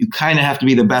Rock, you kind of have to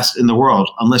be the best in the world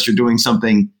unless you're doing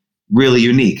something really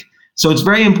unique. So it's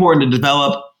very important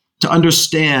to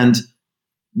understand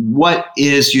what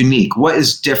is unique, what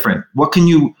is different, what can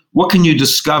you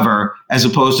discover as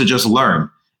opposed to just learn.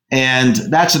 And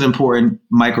that's an important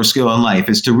micro skill in life,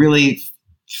 is to really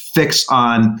fix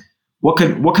on what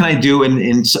can I do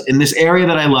in this area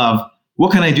that I love?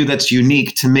 What can I do that's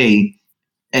unique to me,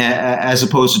 as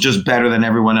opposed to just better than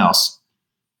everyone else?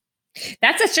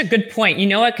 That's such a good point. You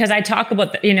know what? Because I talk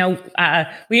about,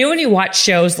 we only watch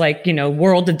shows like,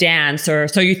 World of Dance or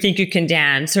So You Think You Can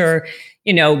Dance, or,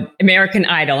 American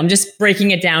Idol. I'm just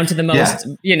breaking it down to the most,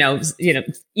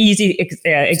 easy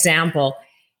example.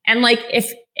 And like,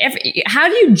 if how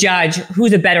do you judge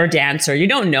who's a better dancer? You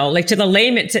don't know. Like to the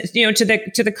layman, to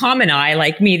the common eye,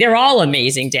 like me, they're all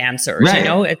amazing dancers.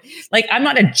 Right. Like I'm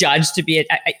not a judge to be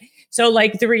so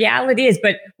like the reality is,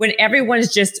 but when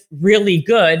everyone's just really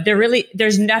good,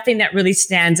 there's nothing that really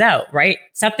stands out, right?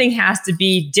 Something has to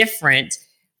be different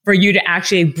for you to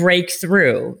actually break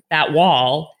through that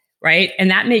wall, right?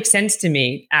 And that makes sense to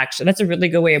me. Actually, that's a really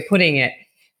good way of putting it.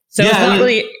 So it's not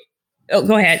really. Oh,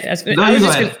 go ahead.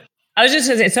 I was just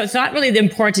going to say, so it's not really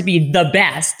important to be the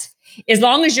best, as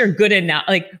long as you're good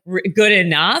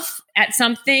enough, at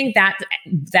something that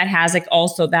has like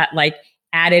also that like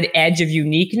added edge of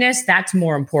uniqueness. That's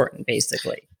more important,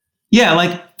 basically. Yeah,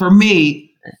 like for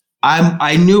me,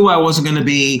 I knew I wasn't going to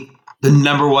be the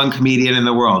number one comedian in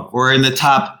the world or in the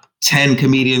top 10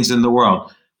 comedians in the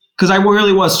world, because I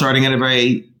really was starting at a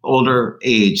very older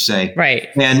age, say. Right.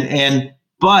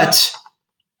 But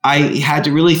I had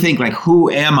to really think, like, who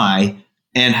am I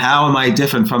and how am I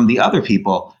different from the other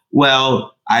people?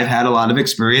 Well, I've had a lot of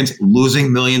experience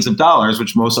losing millions of dollars,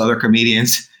 which most other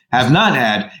comedians have not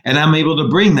had. And I'm able to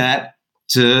bring that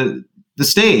to the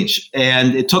stage.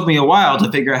 And it took me a while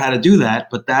to figure out how to do that.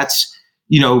 But that's,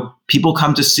 people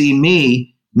come to see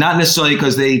me, not necessarily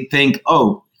because they think,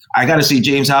 oh, I got to see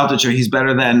James Altucher, he's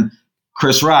better than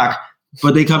Chris Rock.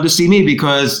 But they come to see me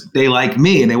because they like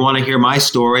me and they want to hear my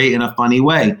story in a funny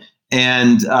way.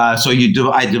 And so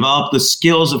I developed the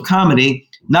skills of comedy,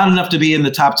 not enough to be in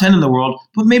the top 10 in the world,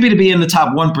 but maybe to be in the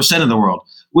top 1% of the world,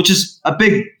 which is a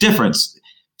big difference.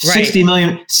 Right.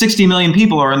 60 million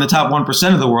people are in the top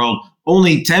 1% of the world.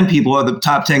 Only 10 people are the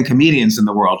top 10 comedians in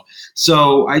the world.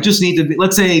 So I just need to be,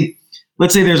 let's say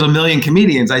there's 1 million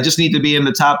comedians. I just need to be in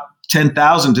the top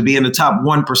 10,000 to be in the top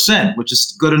 1%, which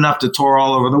is good enough to tour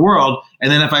all over the world.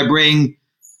 And then if I bring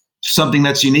something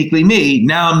that's uniquely me,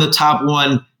 now I'm the top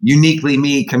one uniquely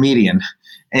me comedian.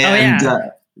 And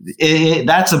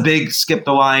that's a big skip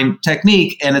the line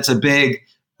technique. And it's a big,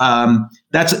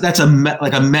 that's a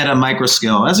meta micro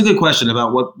skill. That's a good question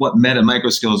about what meta micro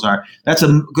skills are. That's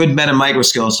a good meta micro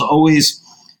skill. So always,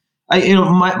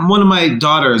 one of my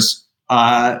daughters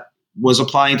was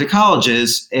applying to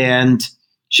colleges, and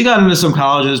she got into some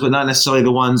colleges, but not necessarily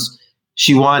the ones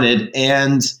she wanted.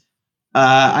 And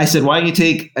I said, why don't you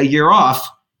take a year off,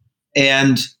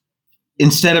 and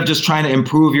instead of just trying to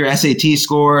improve your SAT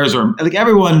scores, or like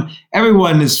everyone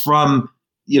is from,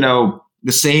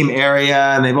 the same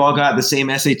area, and they've all got the same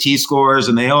SAT scores,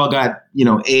 and they all got,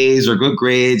 A's or good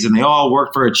grades, and they all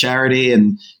work for a charity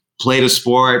and played a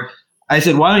sport. I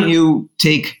said, why don't you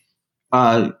take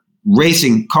car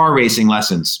racing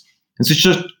lessons? And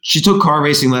so she took car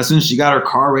racing lessons. She got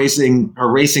her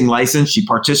racing license. She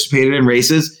participated in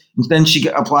races. And then she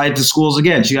applied to schools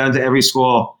again. She got into every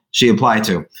school she applied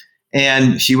to.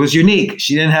 And she was unique.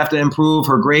 She didn't have to improve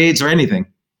her grades or anything.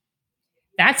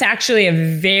 That's actually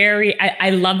I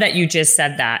love that you just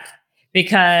said that,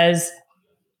 because,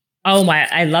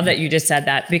 I love that you just said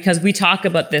that, because we talk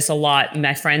about this a lot,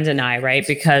 my friends and I, right?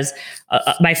 Because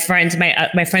my friends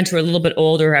who are a little bit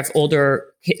older, have older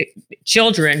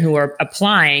children who are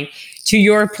applying. To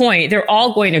your point, they're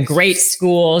all going to great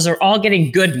schools, they're all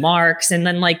getting good marks, and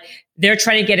then like they're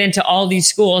trying to get into all these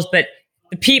schools, but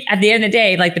at the end of the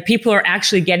day, like the people who are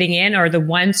actually getting in are the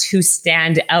ones who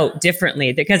stand out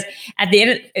differently. Because at the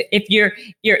end, if your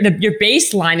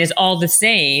baseline is all the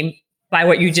same by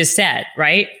what you just said,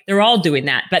 right? They're all doing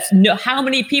that. But how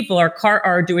many people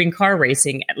are doing car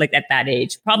racing at that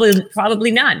age?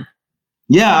 Probably none.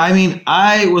 Yeah, I mean,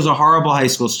 I was a horrible high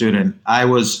school student. I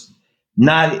was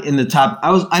not in the top.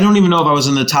 I don't even know if I was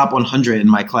in the top 100 in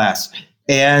my class.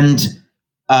 And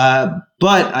but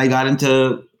I got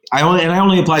into. I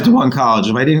only applied to one college.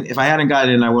 If I hadn't gotten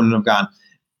in, I wouldn't have gone.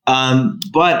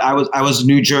 But I was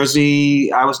New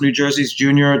Jersey's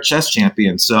junior chess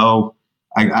champion, so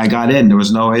I got in. There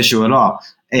was no issue at all.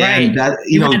 And right.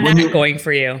 That going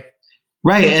for you,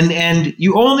 right? And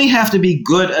you only have to be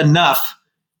good enough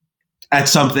at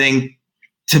something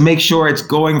to make sure it's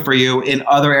going for you in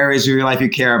other areas of your life you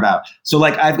care about. So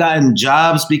like I've gotten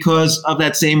jobs because of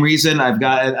that same reason. I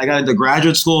got into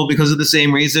graduate school because of the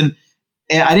same reason.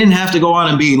 And I didn't have to go on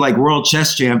and be like world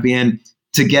chess champion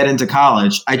to get into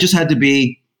college. I just had to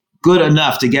be good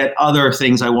enough to get other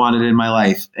things I wanted in my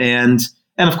life. And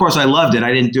of course I loved it.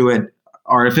 I didn't do it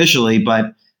artificially,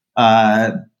 but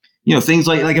things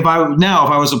like if I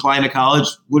was applying to college,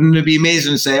 wouldn't it be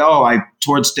amazing to say, oh, I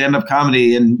toured stand-up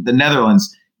comedy in the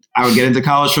Netherlands. I would get into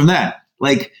college from that.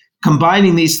 Like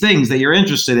combining these things that you're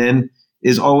interested in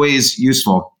is always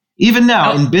useful. Even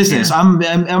now in business, I'm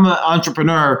an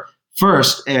entrepreneur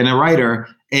first and a writer,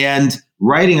 and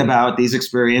writing about these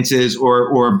experiences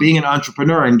or being an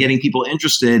entrepreneur and getting people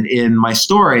interested in my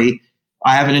story.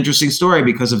 I have an interesting story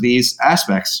because of these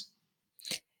aspects.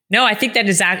 No, I think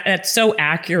that's so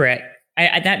accurate.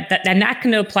 That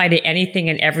can apply to anything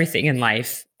and everything in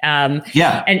life. And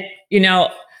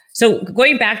so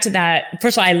going back to that,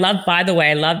 first of all, I love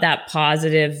that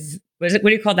positive. What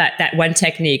do you call that? That one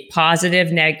technique,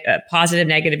 positive,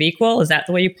 negative, equal. Is that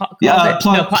the way you call it?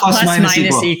 Plus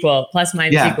minus equal. Plus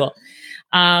minus equal.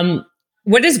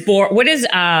 What is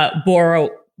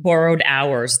borrowed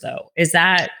hours though?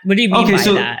 What do you mean by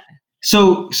that?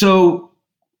 So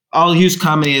I'll use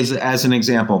comedy as an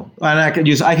example, and I could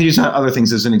use other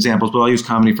things as an example, but I'll use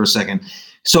comedy for a second.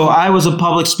 So I was a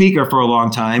public speaker for a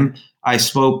long time. I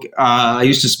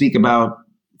used to speak about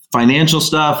financial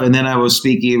stuff, and then I was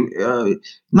speaking,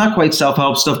 not quite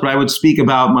self-help stuff, but I would speak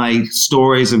about my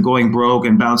stories of going broke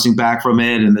and bouncing back from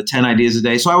it and the 10 ideas a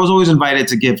day. So I was always invited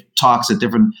to give talks at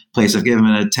different places. I've given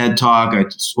a TED talk, I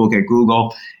spoke at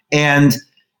Google, and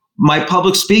my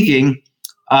public speaking,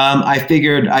 I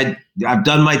figured I've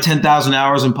done my 10,000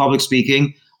 hours in public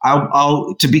speaking.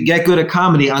 Get good at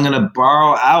comedy, I'm going to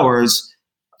borrow hours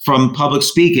from public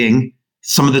speaking,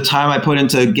 some of the time I put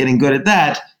into getting good at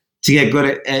that, to get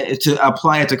good at to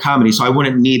apply it to comedy. So I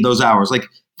wouldn't need those hours. Like,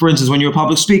 for instance, when you're a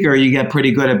public speaker, you get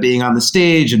pretty good at being on the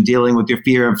stage and dealing with your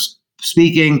fear of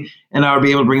speaking, and I would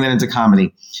be able to bring that into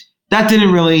comedy. That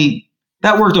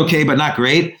worked okay, but not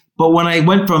great. But when I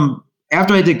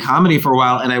after I did comedy for a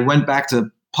while and I went back to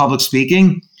public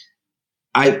speaking,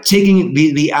 taking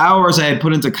the hours I had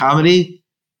put into comedy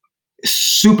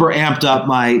super amped up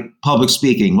my public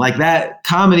speaking. Like that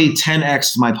comedy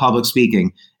 10x'd my public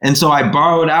speaking. And so I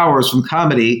borrowed hours from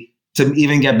comedy to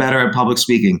even get better at public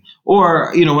speaking.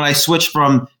 Or, when I switched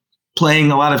from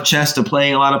playing a lot of chess to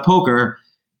playing a lot of poker,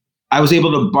 I was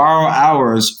able to borrow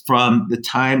hours from the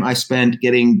time I spent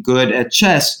getting good at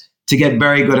chess to get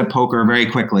very good at poker very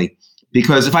quickly.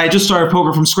 Because if I had just started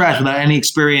poker from scratch without any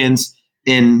experience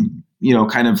in,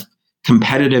 kind of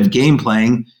competitive game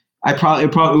playing, it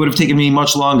probably would have taken me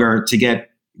much longer to get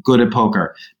good at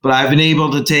poker. But I've been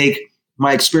able to take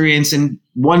my experience in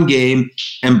one game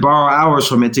and borrow hours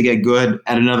from it to get good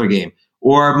at another game.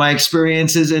 Or my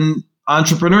experiences in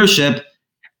entrepreneurship,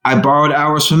 I borrowed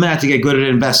hours from that to get good at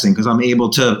investing because I'm able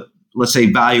to, let's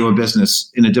say, value a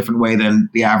business in a different way than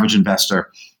the average investor.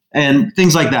 And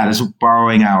things like that is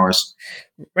borrowing hours.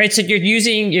 Right. So you're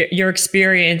using your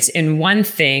experience in one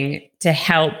thing to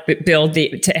help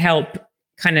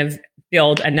kind of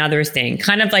build another thing,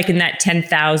 kind of like in that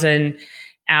 10,000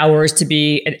 hours to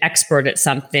be an expert at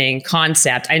something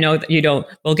concept. I know that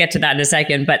we'll get to that in a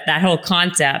second, but that whole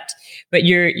concept, but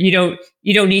you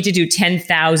don't need to do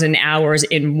 10,000 hours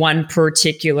in one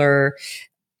particular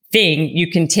thing.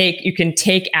 You can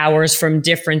take hours from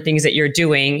different things that you're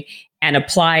doing and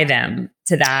apply them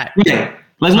to that. Yeah.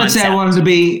 Let's say I wanted to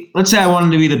be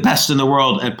the best in the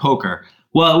world at poker.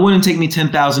 Well, it wouldn't take me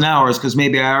 10,000 hours because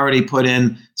maybe I already put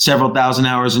in several thousand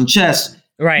hours in chess.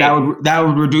 Right. That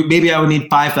would reduce. Maybe I would need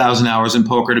 5,000 hours in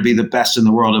poker to be the best in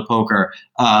the world at poker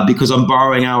because I'm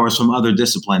borrowing hours from other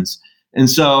disciplines. And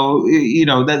so,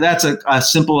 that's a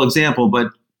simple example.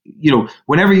 But,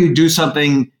 whenever you do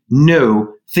something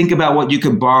new, think about what you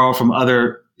could borrow from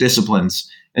other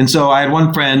disciplines. And so I had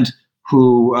one friend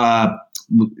who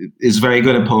is very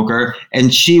good at poker,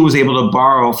 and she was able to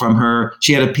borrow from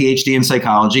she had a PhD in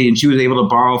psychology, and she was able to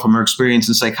borrow from her experience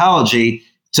in psychology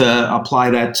to apply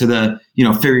that to the,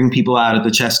 figuring people out at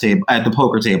the chess table, at the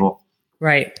poker table.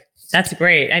 Right. That's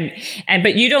great.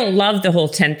 But you don't love the whole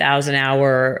 10,000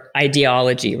 hour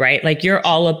ideology, right? Like you're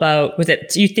all about,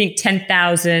 you think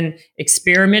 10,000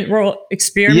 experiment rule?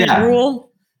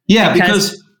 Yeah.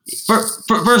 Because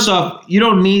first off, you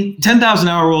don't need 10,000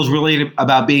 hour rule is really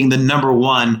about being the number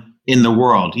one in the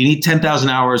world. You need 10,000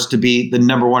 hours to be the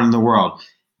number one in the world.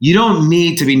 You don't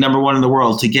need to be number one in the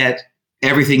world to get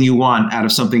everything you want out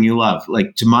of something you love,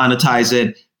 like to monetize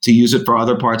it, to use it for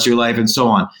other parts of your life and so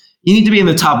on. You need to be in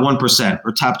the top 1%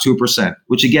 or top 2%,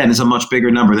 which again is a much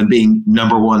bigger number than being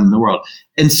number one in the world.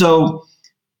 And so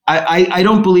I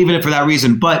don't believe in it for that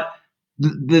reason. But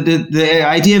the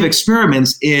idea of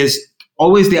experiments is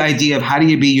always the idea of how do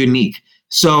you be unique.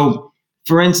 So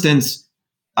for instance,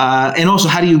 and also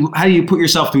how do you put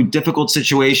yourself through difficult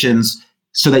situations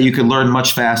so that you can learn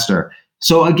much faster?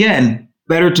 So again,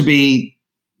 better to be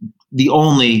the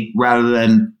only rather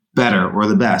than better or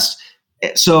the best.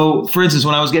 So for instance,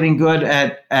 when I was getting good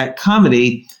at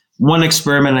comedy, one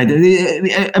experiment I did,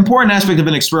 the important aspect of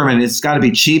an experiment, it's got to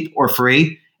be cheap or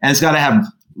free, and it's got to have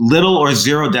little or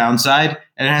zero downside,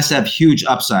 and it has to have huge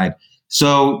upside.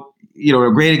 So,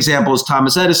 a great example is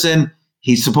Thomas Edison.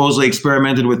 He supposedly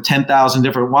experimented with 10,000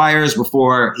 different wires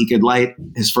before he could light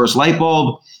his first light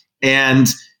bulb, and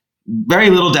very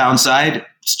little downside.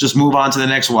 Just move on to the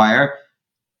next wire.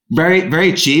 Very,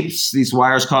 very cheap. These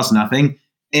wires cost nothing.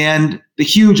 And the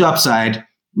huge upside,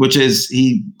 which is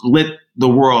he lit the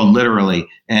world literally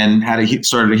and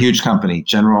started a huge company,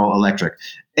 General Electric.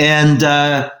 And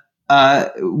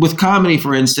with comedy,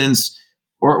 for instance,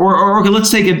 or okay, let's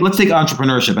take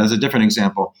entrepreneurship as a different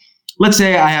example. Let's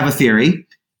say I have a theory,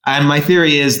 and my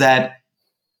theory is that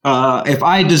if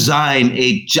I design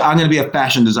I'm going to be a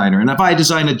fashion designer, and if I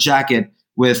design a jacket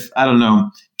with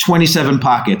 27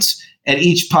 pockets, and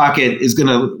each pocket is going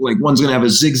to, one's going to have a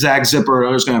zigzag zipper,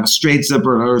 another's going to have a straight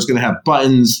zipper, another's going to have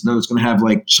buttons, another's going to have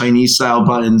Chinese style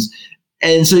buttons.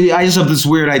 And so I just have this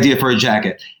weird idea for a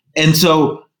jacket. And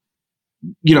so,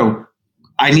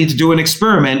 I need to do an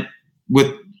experiment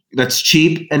that's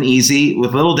cheap and easy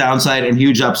with little downside and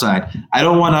huge upside. I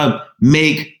don't want to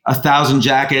make 1,000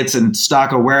 jackets and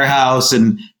stock a warehouse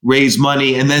and raise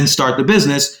money and then start the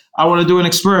business. I want to do an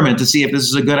experiment to see if this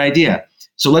is a good idea.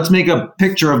 So let's make a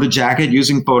picture of the jacket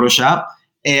using Photoshop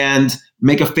and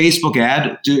make a Facebook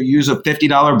ad, to use a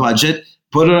 $50 budget,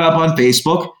 put it up on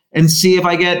Facebook and see if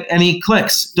I get any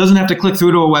clicks. It doesn't have to click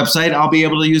through to a website. I'll be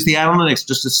able to use the analytics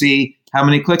just to see how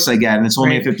many clicks I get. And it's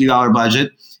only a $50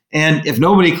 budget. And if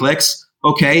nobody clicks,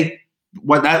 okay,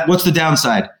 what's the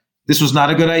downside? This was not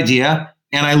a good idea.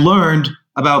 And I learned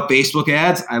about Facebook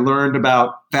ads. I learned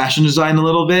about fashion design a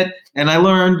little bit. And I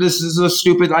learned this is a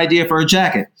stupid idea for a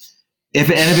jacket. If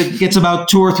it gets about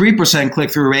 2 or 3%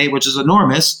 click-through rate, which is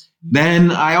enormous,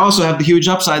 then I also have the huge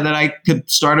upside that I could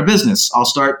start a business. I'll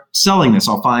start selling this.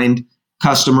 I'll find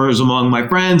customers among my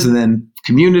friends and then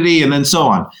community and then so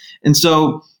on. And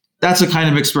so that's a kind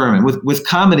of experiment. With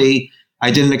comedy, I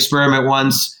did an experiment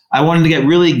once. I wanted to get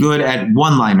really good at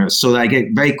one-liners so that I get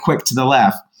very quick to the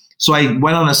laugh. So I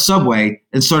went on a subway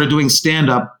and started doing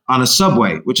stand-up on a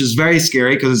subway, which is very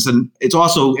scary because it's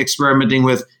also experimenting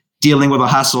with dealing with a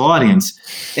hostile audience.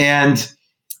 And,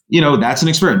 that's an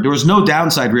experiment. There was no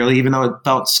downside really, even though it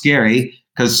felt scary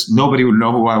because nobody would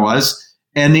know who I was.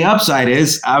 And the upside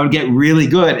is I would get really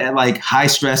good at high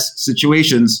stress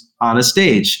situations on a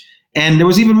stage. And there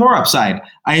was even more upside.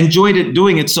 I enjoyed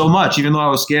doing it so much, even though I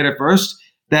was scared at first,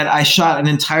 that I shot an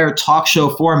entire talk show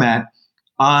format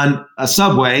on a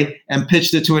subway and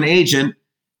pitched it to an agent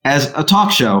as a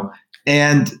talk show.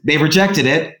 And they rejected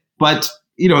it, but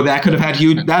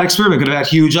that experiment could have had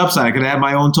huge upside. I could have had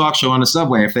my own talk show on a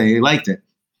subway if they liked it.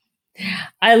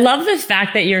 I love the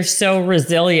fact that you're so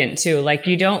resilient too.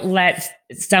 You don't let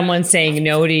someone saying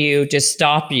no to you just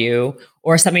stop you,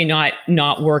 or something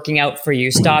not working out for you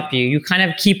stop you. You kind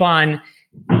of keep on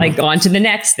on to the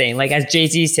next thing. As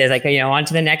Jay-Z says, on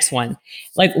to the next one.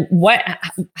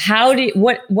 How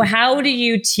do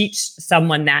you teach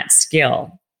someone that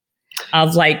skill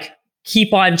of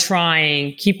keep on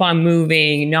trying, keep on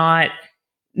moving, not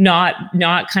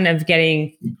kind of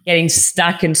getting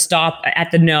stuck and stop at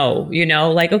the no,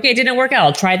 okay, it didn't work out,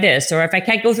 I'll try this. Or if I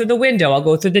can't go through the window, I'll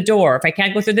go through the door. If I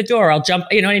can't go through the door, I'll jump,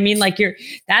 you know what I mean?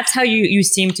 That's how you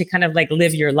seem to kind of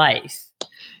live your life.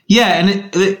 Yeah.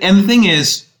 And the thing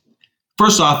is,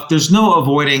 first off, there's no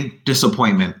avoiding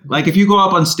disappointment. If you go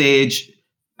up on stage,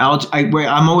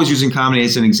 I'm always using comedy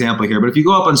as an example here, but if you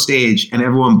go up on stage and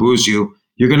everyone boos you,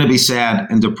 you're going to be sad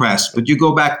and depressed, but you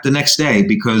go back the next day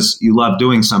because you love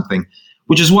doing something,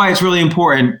 which is why it's really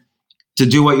important to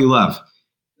do what you love.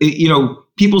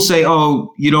 People say,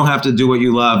 oh, you don't have to do what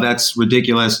you love. That's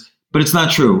ridiculous. But it's not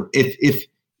true. If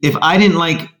I didn't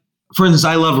for instance,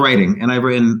 I love writing and I've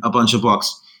written a bunch of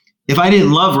books. If I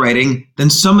didn't love writing,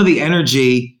 then some of the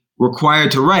energy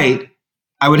required to write,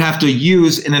 I would have to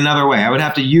use in another way. I would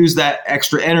have to use that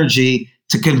extra energy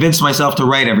to convince myself to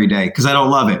write every day because I don't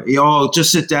love it.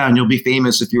 Just sit down. You'll be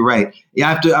famous if you write.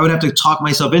 I would have to talk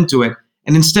myself into it.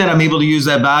 And instead, I'm able to use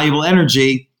that valuable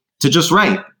energy to just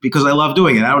write because I love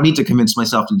doing it. I don't need to convince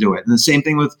myself to do it. And the same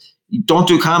thing with, don't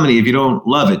do comedy if you don't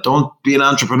love it. Don't be an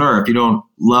entrepreneur if you don't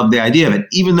love the idea of it,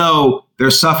 even though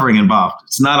there's suffering involved.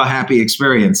 It's not a happy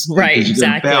experience. Right,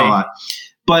 exactly. Fail a lot.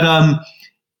 But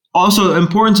also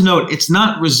important to note, it's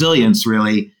not resilience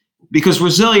really. Because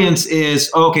resilience is,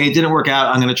 okay, it didn't work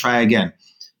out, I'm going to try again.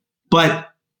 But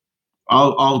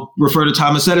I'll refer to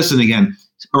Thomas Edison again.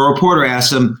 A reporter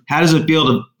asked him, how does it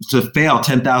feel to fail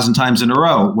 10,000 times in a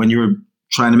row when you were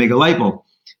trying to make a light bulb?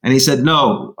 And he said,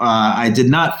 no, I did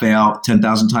not fail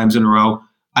 10,000 times in a row.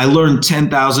 I learned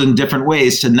 10,000 different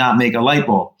ways to not make a light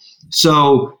bulb.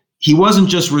 So he wasn't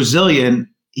just resilient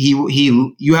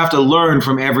you have to learn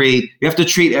from you have to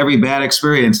treat every bad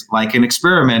experience like an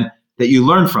experiment that you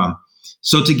learn from.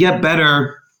 So to get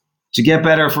better,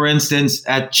 for instance,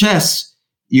 at chess,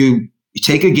 you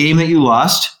take a game that you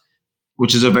lost,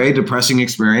 which is a very depressing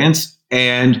experience,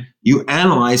 and you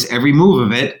analyze every move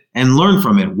of it and learn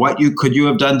from it. What could you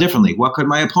have done differently? What could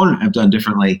my opponent have done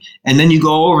differently? And then you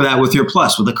go over that with your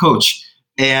plus, with a coach,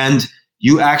 and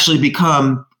you actually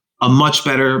become a much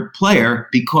better player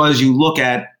because you look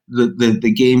at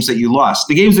the games that you lost.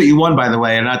 The games that you won, by the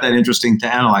way, are not that interesting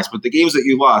to analyze, but the games that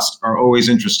you lost are always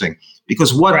interesting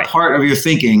because what part of your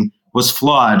thinking was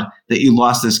flawed that you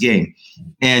lost this game,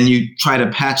 and you try to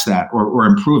patch that or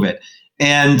improve it.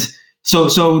 And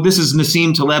so this is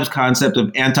Nassim Taleb's concept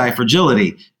of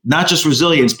anti-fragility, not just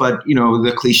resilience, but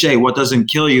the cliche, what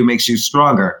doesn't kill you makes you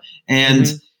stronger.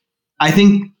 And I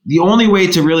think the only way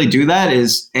to really do that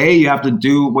is A, you have to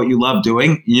do what you love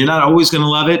doing. You're not always going to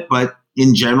love it, but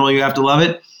in general, you have to love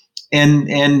it.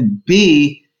 And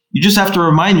B, you just have to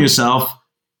remind yourself,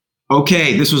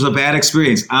 okay, this was a bad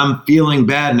experience. I'm feeling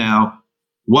bad now.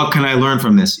 What can I learn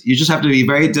from this? You just have to be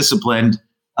very disciplined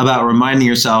about reminding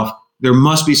yourself, there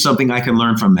must be something I can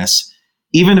learn from this,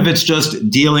 even if it's just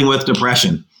dealing with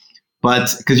depression.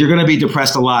 But because you're going to be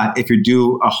depressed a lot if you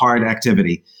do a hard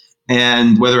activity.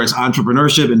 And whether it's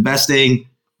entrepreneurship, investing,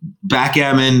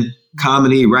 backgammon,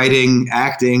 comedy, writing,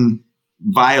 acting,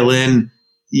 violin,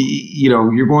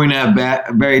 you're going to have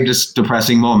very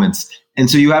depressing moments. And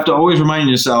so you have to always remind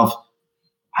yourself,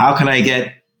 how can I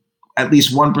get at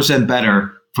least 1%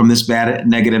 better from this bad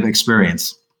negative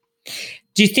experience?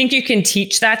 Do you think you can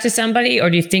teach that to somebody, or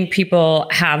do you think people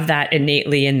have that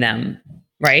innately in them?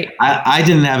 Right? I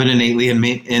didn't have it innately in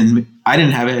me, and I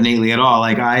didn't have it innately at all.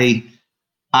 Like I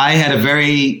had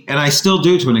and I still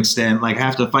do to an extent, like I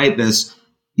have to fight this.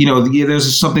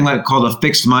 There's something called a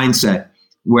fixed mindset,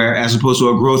 where as opposed to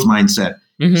a growth mindset.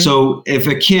 Mm-hmm. So if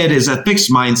a kid is a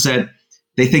fixed mindset,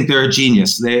 they think they're a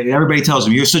genius. Everybody tells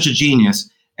them, you're such a genius.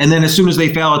 And then as soon as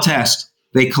they fail a test,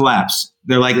 they collapse.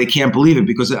 They're like, they can't believe it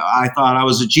because I thought I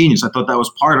was a genius. I thought that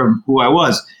was part of who I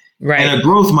was. Right. And a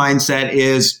growth mindset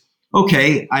is,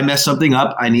 okay, I messed something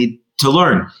up. I need to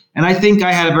learn. And I think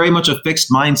I had very much a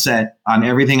fixed mindset on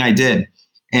everything I did.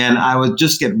 And I would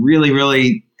just get really,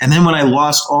 really, and then when I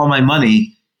lost all my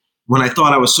money, when I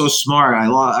thought I was so smart,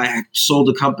 I sold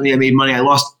a company, I made money, I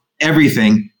lost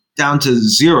everything down to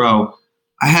zero.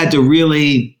 I had to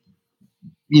really,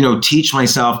 teach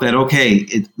myself that, okay,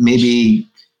 maybe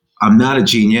I'm not a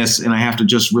genius and I have to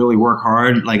just really work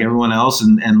hard like everyone else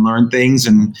and learn things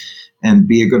and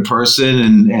be a good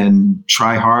person and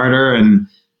try harder and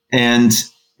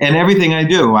everything I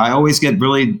do. I always get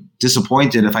really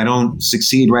disappointed if I don't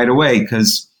succeed right away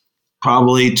because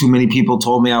probably too many people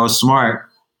told me I was smart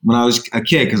when I was a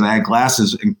kid because I had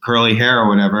glasses and curly hair or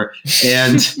whatever.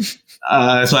 And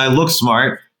so I look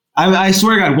smart. I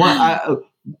swear to God,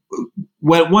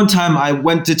 one time I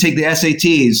went to take the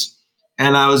SATs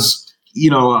and I was,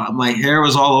 my hair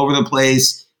was all over the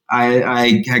place.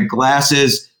 I had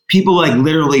glasses. People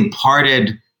literally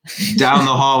parted down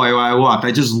the hallway while I walked.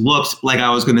 I just looked like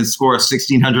I was going to score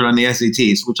 1,600 on the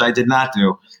SATs, which I did not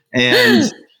do.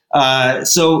 And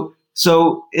so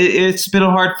it's been a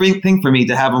hard thing for me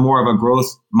to have more of a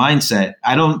growth mindset.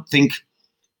 I don't think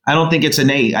it's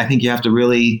innate. I think you have to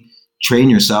really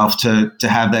train yourself to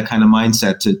have that kind of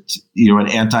mindset, to an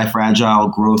anti-fragile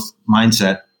growth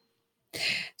mindset.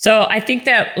 So I think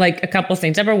that a couple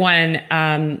things. Number one,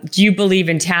 do you believe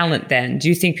in talent then? Do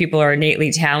you think people are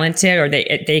innately talented, or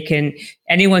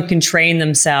anyone can train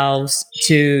themselves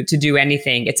to do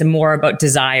anything? It's more about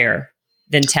desire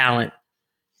than talent.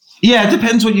 Yeah, it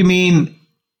depends what you mean.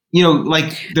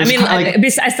 Aside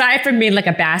from being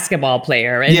a basketball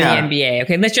player in the NBA,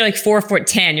 okay, unless you're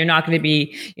 4'10", you're not going to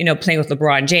be, playing with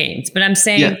LeBron James. But I'm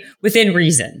saying within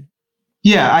reason.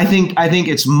 Yeah, I think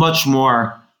it's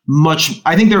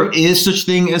I think there is such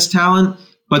thing as talent,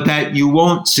 but that you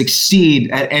won't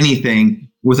succeed at anything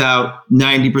without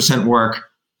 90% work,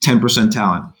 10%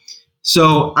 talent.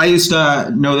 So I used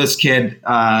to know this kid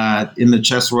in the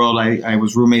chess world. I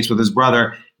was roommates with his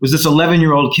brother. It was this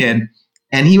 11-year-old kid.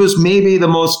 And he was maybe the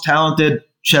most talented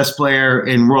chess player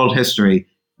in world history,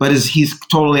 but he's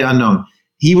totally unknown.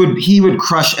 He would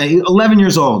crush 11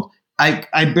 years old. I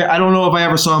don't know if I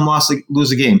ever saw him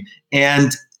lose a game.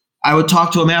 And I would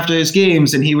talk to him after his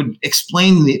games, and he would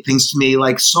explain things to me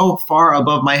so far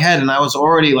above my head, and I was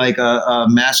already a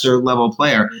master level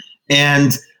player.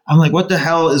 And I'm like, what the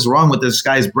hell is wrong with this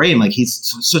guy's brain?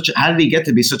 How did he get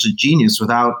to be such a genius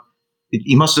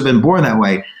he must have been born that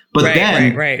way. But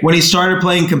when he started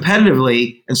playing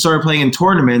competitively and started playing in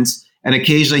tournaments and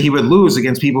occasionally he would lose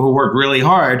against people who worked really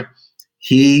hard,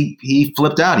 he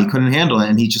flipped out. He couldn't handle it,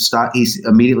 and he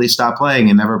immediately stopped playing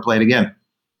and never played again.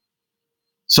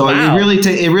 So wow.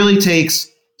 it really takes,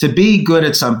 to be good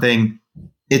at something,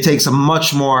 it takes a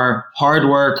much more hard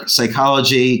work,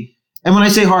 psychology. And when I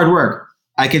say hard work,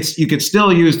 you could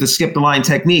still use the skip the line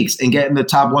techniques and get in the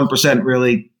top 1%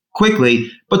 really quickly.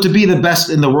 But to be the best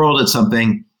in the world at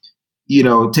something,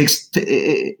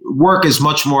 work is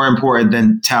much more important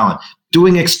than talent.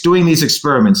 Doing these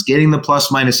experiments, getting the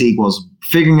plus minus equals,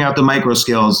 figuring out the micro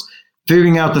skills,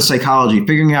 figuring out the psychology,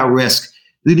 figuring out risk.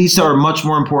 These are much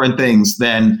more important things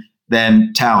than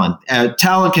talent.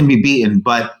 Talent can be beaten,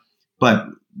 but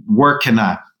work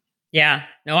cannot. Yeah,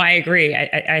 no, I agree.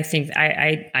 I think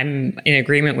I'm in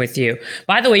agreement with you.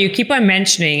 By the way, you keep on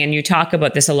mentioning, and you talk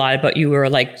about this a lot, but you were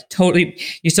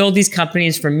you sold these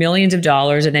companies for millions of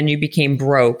dollars and then you became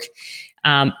broke.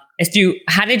 How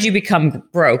did you become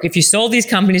broke? If you sold these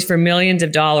companies for millions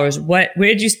of dollars, where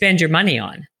did you spend your money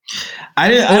on? I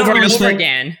didn't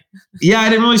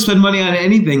really spend money on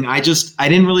anything. I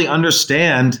didn't really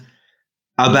understand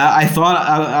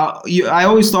I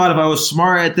always thought if I was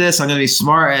smart at this, I'm going to be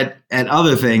smart at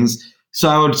other things. So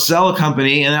I would sell a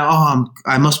company and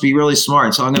I must be really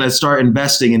smart. So I'm going to start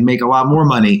investing and make a lot more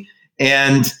money.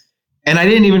 And I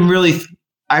didn't even really,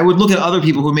 I would look at other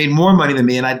people who made more money than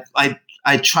me, and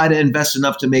I try to invest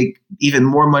enough to make even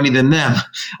more money than them.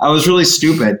 I was really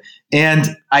stupid.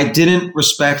 And I didn't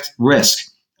respect risk.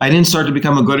 I didn't start to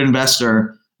become a good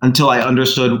investor until I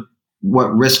understood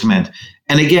what risk meant.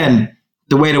 And again,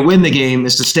 the way to win the game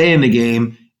is to stay in the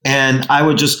game. And I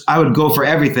would go for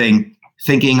everything,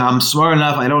 thinking I'm smart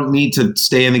enough. I don't need to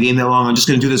stay in the game that long. I'm just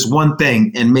going to do this one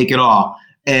thing and make it all.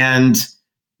 And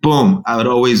boom, I would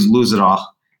always lose it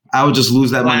all. I would just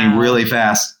lose that money really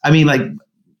fast. I mean, like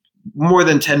more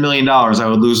than $10 million I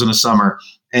would lose in a summer.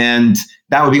 And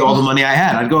that would be all the money I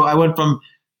had. I went from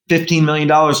 $15 million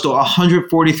to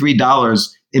 $143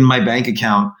 in my bank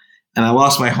account. And I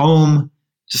lost my home,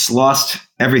 just lost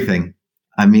everything.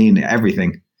 I mean,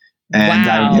 everything. And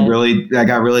I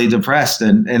got really depressed.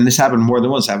 And this happened more than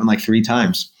once. It happened like 3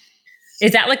 times.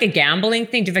 Is that like a gambling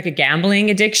thing? Do you have like a gambling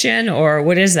addiction, or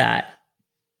what is that?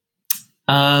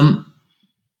 I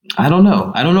don't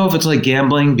know. I don't know if it's like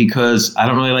gambling, because I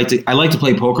don't really I like to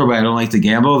play poker, but I don't like to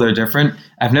gamble. They're different.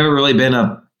 I've never really been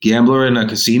a gambler in a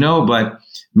casino, but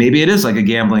maybe it is like a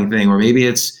gambling thing, or maybe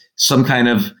it's some kind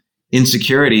of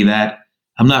insecurity that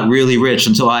I'm not really rich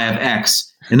until I have X.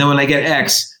 And then when I get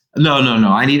X, no,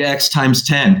 I need X times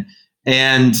 10.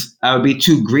 And I would be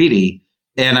too greedy,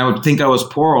 and I would think I was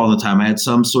poor all the time. I had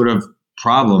some sort of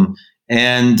problem.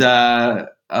 And,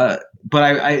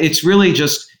 it's really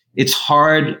just, it's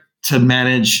hard to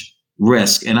manage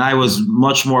risk. And I was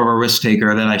much more of a risk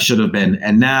taker than I should have been.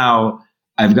 And now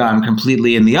I've gone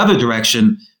completely in the other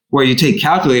direction, where you take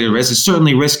calculated risk. It's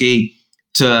certainly risky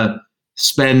to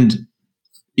spend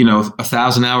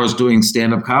 1,000 hours doing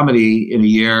stand-up comedy in a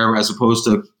year as opposed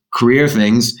to career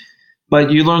things, but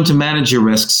you learn to manage your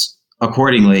risks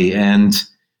accordingly. And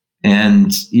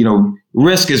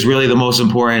risk is really the most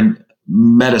important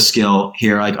meta skill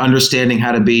here, like understanding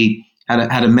how to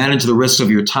manage the risks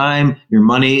of your time, your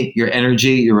money, your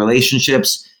energy, your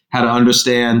relationships, how to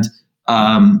understand,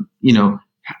 how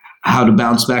to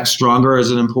bounce back stronger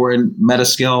is an important meta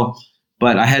skill.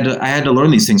 But I had to learn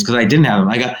these things because I didn't have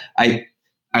them.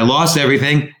 I lost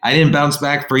everything. I didn't bounce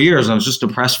back for years. I was just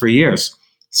depressed for years.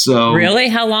 So really,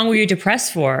 how long were you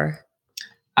depressed for?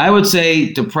 I would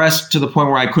say depressed to the point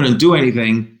where I couldn't do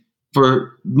anything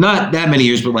for not that many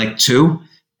years, but like 2.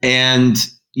 And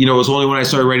it was only when I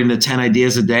started writing the 10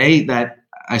 ideas a day that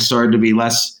I started to be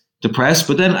less depressed.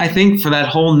 But then I think for that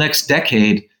whole next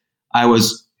decade, I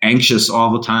was anxious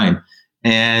all the time.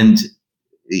 And,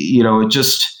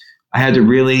 I had to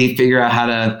really figure out how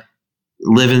to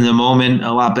live in the moment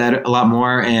a lot better, a lot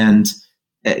more. And,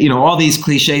 all these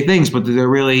cliche things, but they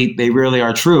really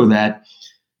are true that,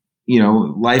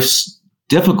 life's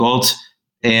difficult.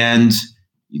 And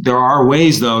there are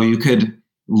ways, though, you could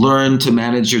learn to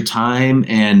manage your time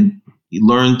and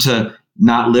learn to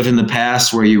not live in the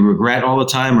past where you regret all the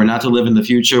time, or not to live in the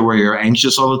future where you're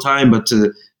anxious all the time, but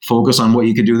to focus on what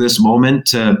you could do this moment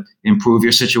to improve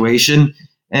your situation,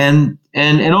 and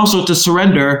also to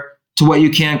surrender to what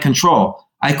you can't control.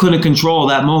 I couldn't control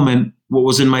that moment, what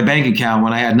was in my bank account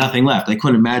when I had nothing left. I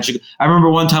couldn't magic. I remember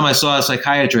one time I saw a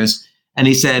psychiatrist and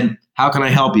he said, "How can I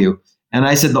help you?" And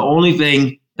I said, "The only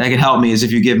thing that could help me is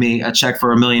if you give me a check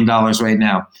for $1 million right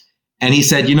now." And he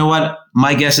said, "You know what?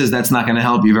 My guess is that's not going to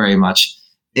help you very much."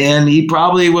 And he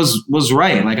probably was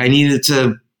right. Like I needed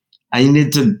to I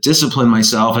needed to discipline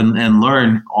myself and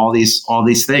learn all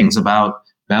these things about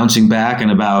bouncing back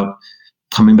and about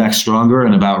coming back stronger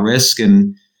and about risk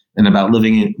and about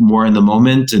living more in the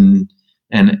moment and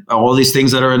all these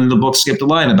things that are in the book Skip the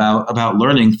Line about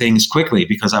learning things quickly,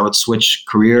 because I would switch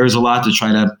careers a lot to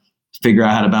try to figure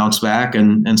out how to bounce back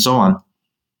and so on.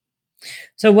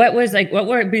 So what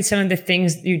would be some of the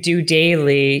things you do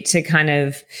daily to kind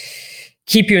of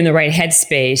keep you in the right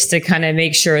headspace, to kind of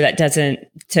make sure that doesn't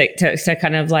to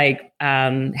kind of like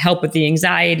help with the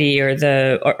anxiety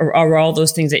or all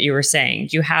those things that you were saying?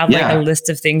 Do you have like a list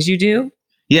of things you do?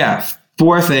 Yeah,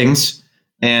 4 things,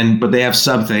 but they have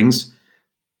sub things.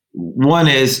 One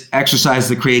is exercise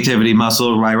the creativity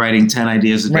muscle by writing 10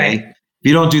 ideas a day. Right. If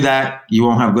you don't do that, you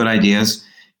won't have good ideas.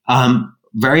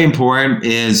 Very important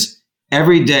is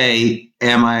every day,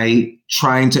 am I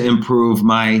trying to improve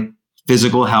my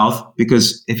physical health?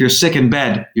 Because if you're sick in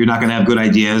bed, you're not going to have good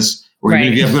ideas, or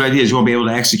even if you have good ideas, you won't be able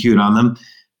to execute on them.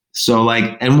 So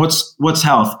and what's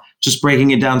health? Just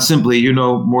breaking it down simply, you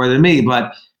know more than me,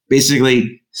 but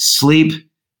basically sleep,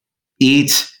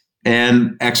 eat,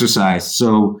 and exercise.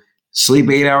 So sleep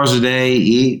 8 hours a day,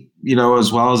 eat,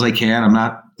 as well as I can. I'm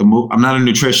not a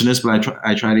nutritionist, but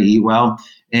I try to eat well.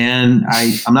 And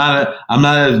I'm not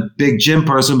a big gym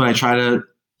person, but I try to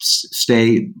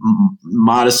stay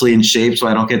modestly in shape so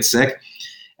I don't get sick.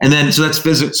 And then, so that's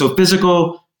physical. So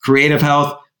physical, creative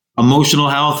health, emotional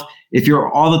health. If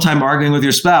you're all the time arguing with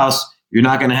your spouse, you're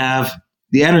not going to have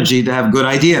the energy to have good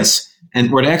ideas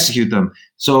or to execute them.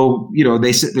 So,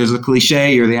 there's a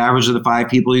cliche, you're the average of the 5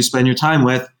 people you spend your time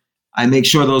with. I make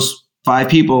sure those 5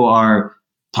 people are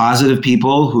positive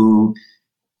people who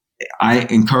I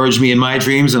encourage me in my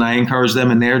dreams and I encourage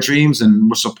them in their dreams, and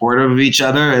we're supportive of each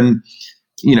other. And,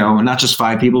 not just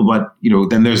 5 people, but,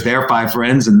 then there's their 5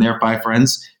 friends and their 5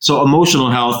 friends. So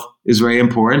emotional health is very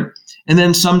important. And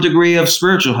then some degree of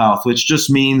spiritual health, which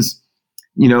just means,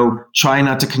 trying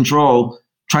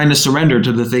to surrender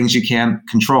to the things you can't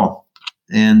control.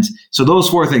 And so those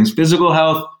 4 things: physical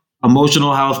health,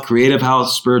 emotional health, creative health,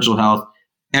 spiritual health.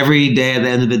 Every day at the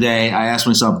end of the day, I ask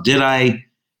myself, did I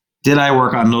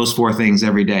work on those 4 things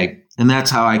every day? And that's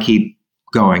how I keep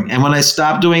going. And when I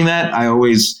stop doing that, I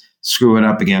always screw it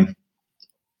up again.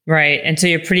 Right. And so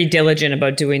you're pretty diligent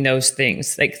about doing those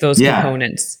things, like those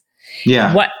components.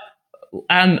 Yeah.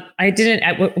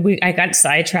 I got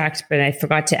sidetracked, but I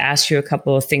forgot to ask you a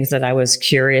couple of things that I was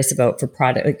curious about for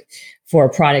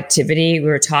productivity. We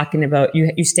were talking about,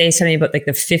 you say something about like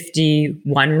the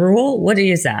 51 rule. What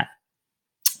is that?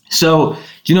 So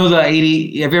do you know have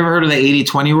you ever heard of the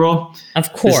 80-20 rule?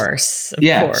 Of course.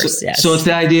 Yes. So it's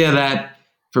the idea that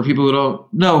for people who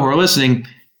don't know, who are listening,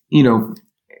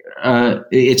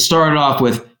 it started off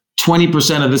with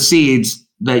 20% of the seeds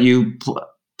that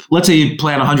let's say you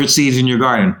plant 100 seeds in your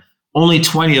garden, only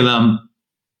 20 of them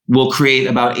will create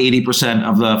about 80%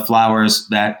 of the flowers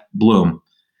that bloom.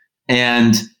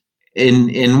 And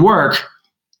in work,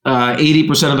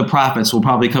 80% of the profits will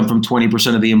probably come from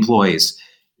 20% of the employees.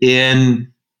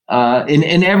 In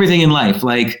everything in life,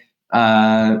 like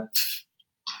trying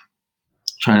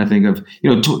to think of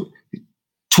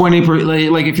 20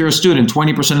 like if you're a student,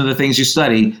 20% of the things you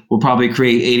study will probably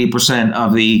create 80%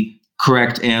 of the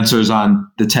correct answers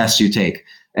on the tests you take,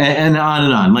 and on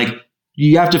and on. Like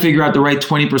you have to figure out the right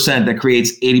 20% that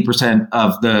creates 80%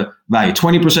 of the value.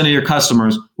 20% of your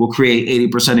customers will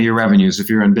create 80% of your revenues if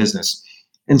you're in business,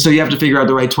 and so you have to figure out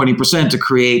the right 20% to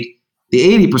create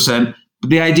the 80%. But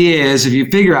the idea is, if you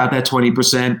figure out that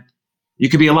 20%, you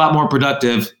could be a lot more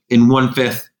productive in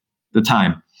 1/5 the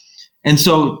time. And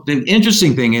so the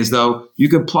interesting thing is, though, you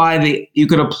could apply the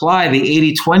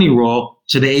 80-20 rule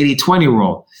to the 80-20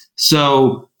 rule.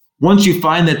 So once you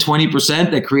find that 20%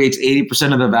 that creates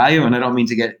 80% of the value, and I don't mean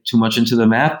to get too much into the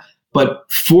math, but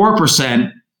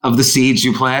 4% of the seeds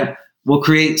you plant will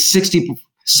create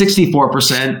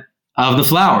 64% of the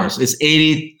flowers. It's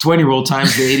 80-20 rule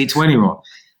times the 80-20 rule.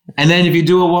 And then if you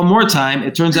do it one more time,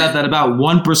 it turns out that about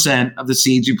 1% of the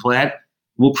seeds you plant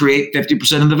will create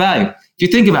 50% of the value. If you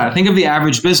think about it, think of the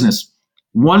average business.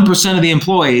 1% of the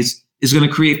employees is going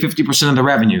to create 50% of the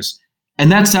revenues. And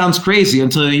that sounds crazy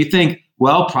until you think,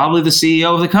 well, probably the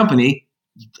CEO of the company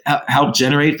helped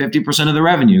generate 50% of the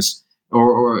revenues.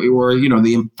 Or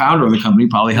the founder of the company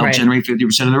probably helped generate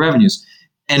 50% of the revenues.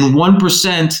 And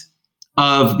 1%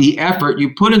 of the effort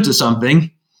you put into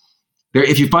something,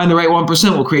 if you find the right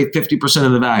 1%, will create 50%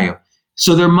 of the value.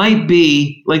 So there might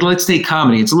be, like, let's take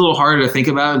comedy. It's a little harder to think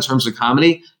about in terms of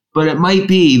comedy, but it might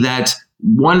be that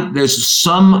there's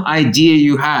some idea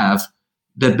you have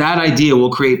that idea will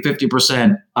create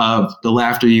 50% of the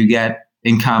laughter you get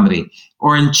in comedy.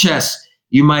 Or in chess,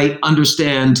 you might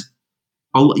understand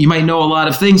you might know a lot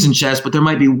of things in chess, but there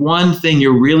might be one thing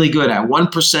you're really good at.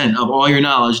 1% of all your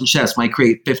knowledge in chess might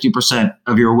create 50%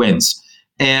 of your wins.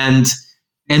 And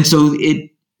so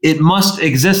it must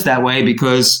exist that way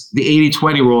because the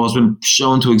 80-20 rule has been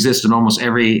shown to exist in almost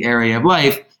every area of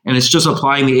life. And it's just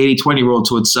applying the 80-20 rule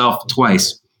to itself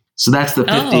twice. So that's the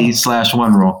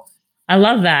 50/1 rule. I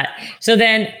love that. So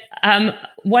then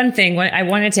one thing I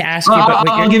wanted to ask you.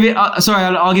 I'll give you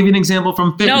an example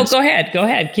from fitness. No, go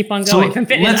ahead. Keep on going. From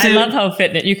fitness, I love how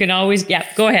fitness. You can always,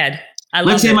 go ahead.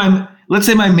 Let's say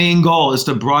my main goal is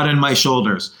to broaden my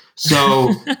shoulders.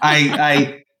 So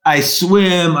I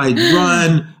swim, I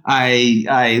run,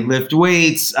 I lift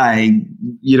weights, I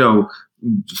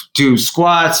do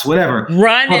squats, whatever.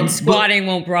 And squatting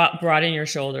won't broaden your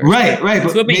shoulders. Right.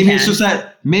 But maybe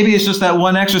it's just that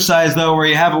one exercise though, where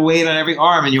you have a weight on every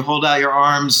arm and you hold out your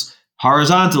arms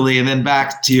horizontally and then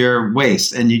back to your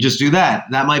waist, and you just do that.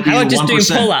 That might be 1%. How about just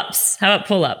doing pull-ups? How about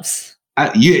pull-ups?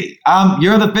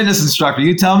 You're the fitness instructor.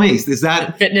 You tell me. Is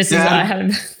that fitness? I have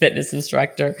a fitness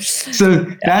instructor. So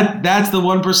that's the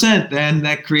 1%. Then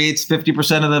that creates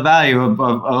 50% of the value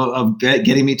of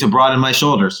getting me to broaden my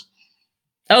shoulders.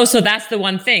 Oh, so that's the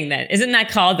one thing then. Isn't that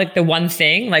called like the one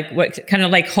thing? Like what kind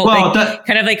of like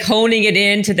honing it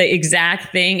into the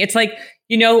exact thing? It's like,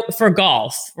 for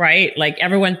golf, right? Like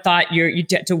everyone thought you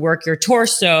had to work your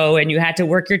torso and you had to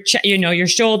work your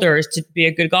shoulders to be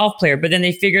a good golf player. But then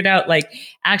they figured out like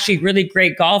actually really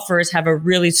great golfers have a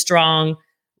really strong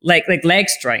like leg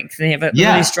strength. They have a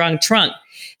really strong trunk.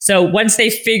 So once they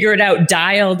figured out,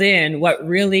 dialed in what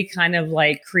really kind of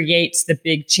like creates the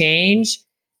big change.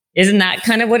 Isn't that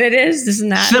kind of what it is? Isn't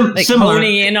that similar,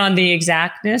 honing in on the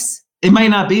exactness? It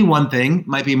might not be one thing, it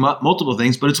might be multiple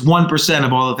things, but it's 1%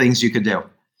 of all the things you could do.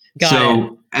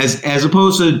 So as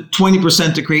opposed to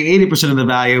 20% to create 80% of the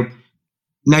value,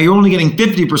 now you're only getting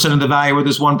 50% of the value with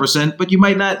this 1%, but you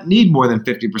might not need more than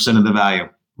 50% of the value.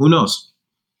 Who knows?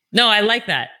 No, I like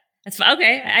that. That's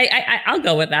okay. I'll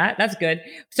go with that. That's good.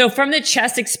 So from the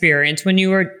chess experience, when you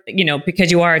were,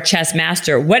 because you are a chess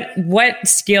master, what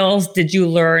skills did you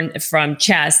learn from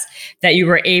chess that you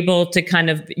were able to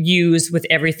kind of use with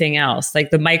everything else?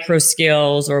 Like the micro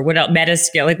skills or what else, meta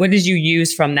skill? Like what did you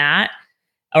use from that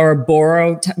or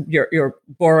borrow your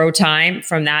borrow time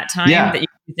from that time that you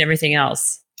used everything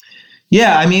else?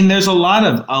 Yeah. I mean, there's a lot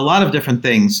of different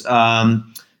things.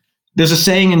 There's a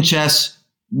saying in chess,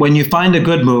 when you find a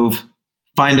good move,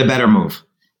 find a better move.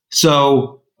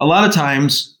 So a lot of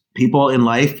times people in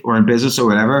life or in business or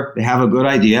whatever, they have a good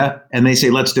idea and they say,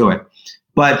 let's do it.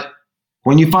 But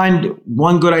when you find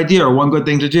one good idea or one good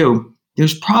thing to do,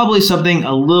 there's probably something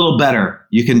a little better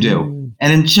you can do.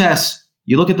 And in chess,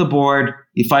 you look at the board,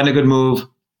 you find a good move.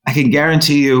 I can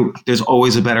guarantee you there's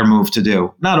always a better move to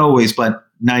do. Not always, but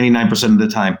 99% of the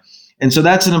time. And so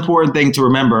that's an important thing to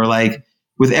remember. Like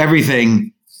with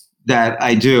everything that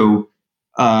I do,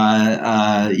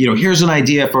 here's an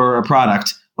idea for a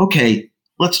product. Okay,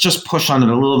 let's just push on it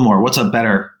a little more. What's a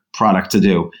better product to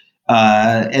do?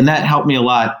 And that helped me a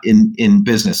lot in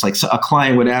business. Like a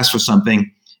client would ask for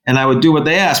something and I would do what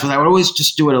they asked, but I would always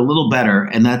just do it a little better.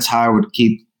 And that's how I would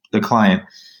keep the client.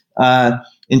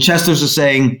 In chess, there's a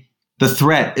saying, the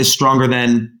threat is stronger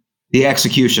than the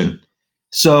execution.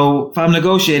 So if I'm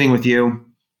negotiating with you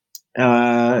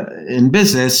in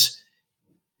business,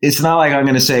 it's not like I'm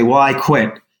going to say, well, I quit.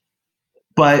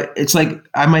 But it's like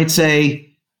I might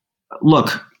say,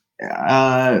 look,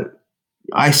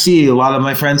 I see a lot of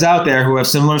my friends out there who have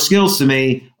similar skills to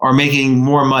me are making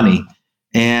more money.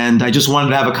 And I just wanted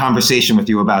to have a conversation with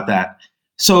you about that.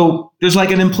 So there's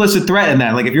like an implicit threat in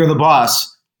that. Like if you're the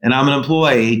boss and I'm an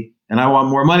employee and I want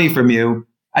more money from you,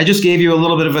 I just gave you a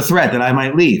little bit of a threat that I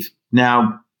might leave.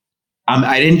 Now,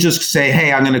 I didn't just say,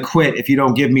 hey, I'm going to quit if you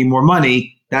don't give me more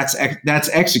money. That's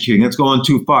executing. That's going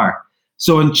too far.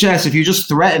 So in chess, if you just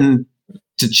threaten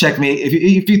to checkmate,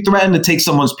 if you threaten to take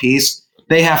someone's piece,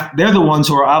 they're the ones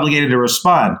who are obligated to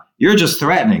respond. You're just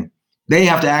threatening. They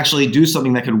have to actually do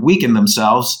something that could weaken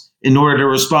themselves in order to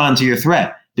respond to your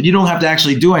threat. But you don't have to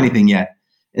actually do anything yet.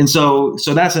 And so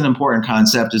that's an important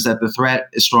concept, is that the threat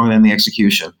is stronger than the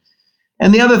execution.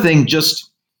 And the other thing, just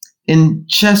in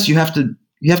chess, you have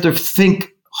to think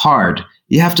hard.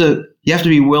 You have to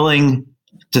be willing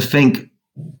to think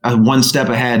one step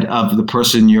ahead of the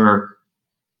person you're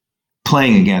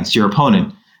playing against, your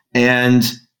opponent,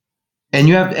 and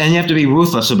you have to be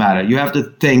ruthless about it. You have to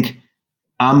think,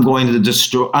 I'm going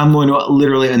to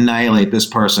literally annihilate this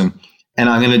person, and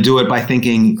I'm going to do it by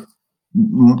thinking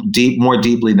more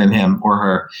deeply than him or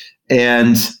her.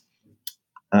 And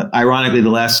ironically, the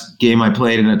last game I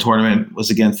played in a tournament was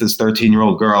against this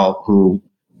 13-year-old girl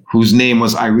whose name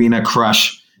was Irina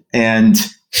Crush. and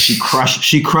she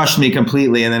crushed me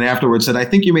completely. And then afterwards said, I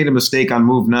think you made a mistake on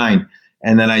move 9.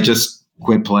 And then I just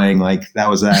quit playing. Like that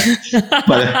was that.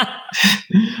 But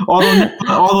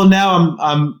although now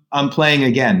I'm playing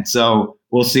again, so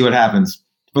we'll see what happens.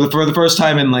 For the first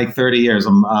time in like 30 years,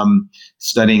 I'm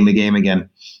studying the game again.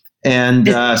 And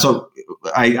so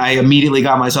I immediately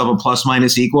got myself a plus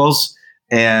minus equals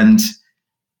and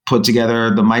put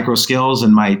together the micro skills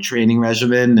and my training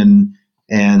regimen.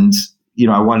 And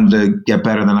I wanted to get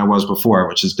better than I was before,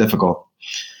 which is difficult.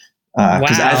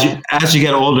 Because as you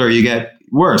get older, you get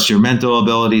worse. Your mental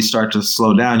abilities start to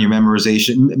slow down. Your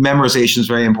memorization is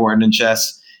very important in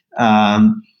chess.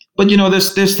 But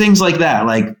there's things like that,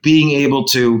 like being able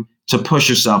to push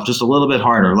yourself just a little bit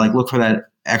harder, like look for that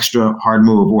extra hard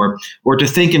move, or to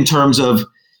think in terms of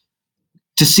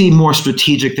to see more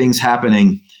strategic things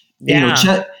happening.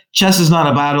 Yeah. Chess is not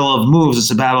a battle of moves; it's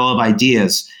a battle of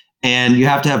ideas, and you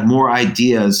have to have more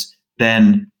ideas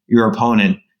than your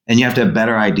opponent, and you have to have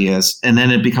better ideas, and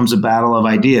then it becomes a battle of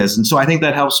ideas. And so I think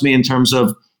that helps me in terms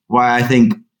of why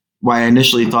I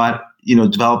initially thought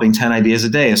developing 10 ideas a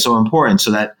day is so important,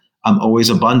 so that I'm always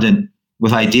abundant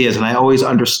with ideas, and I always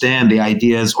understand the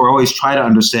ideas, or always try to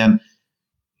understand.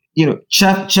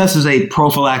 Chess is a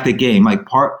prophylactic game. Like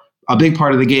a big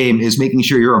part of the game is making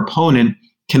sure your opponent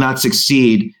cannot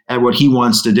succeed at what he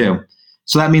wants to do.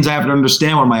 So that means I have to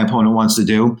understand what my opponent wants to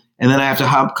do, and then I have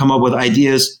to come up with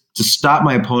ideas to stop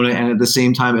my opponent, and at the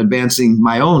same time advancing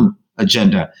my own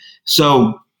agenda.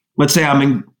 So let's say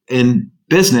I'm in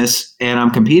business and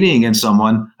I'm competing against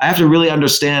someone. I have to really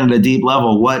understand at a deep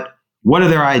level what are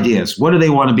their ideas? What do they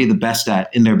want to be the best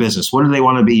at in their business? What do they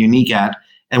want to be unique at?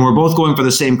 And we're both going for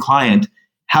the same client.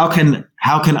 How can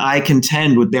I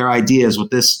contend with their ideas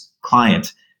with this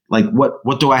client? Like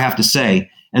what do I have to say?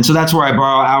 And so that's where I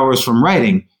borrow hours from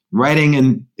writing.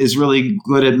 Writing is really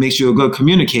good. It makes you a good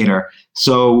communicator.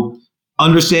 So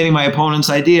understanding my opponent's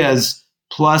ideas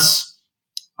plus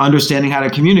understanding how to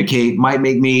communicate might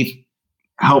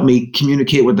help me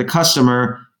communicate with the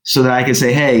customer, so that I can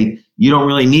say, hey, you don't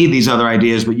really need these other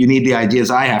ideas, but you need the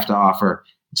ideas I have to offer.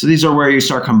 So these are where you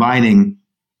start combining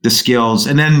the skills,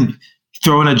 and then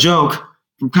throw in a joke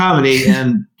from comedy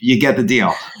and you get the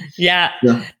deal. Yeah.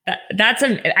 That's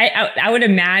I would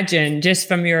imagine, just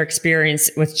from your experience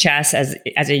with chess as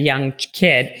a young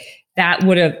kid, that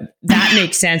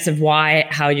makes sense of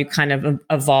how you kind of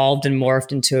evolved and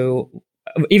morphed into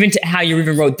even to how you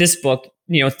even wrote this book,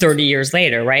 30 years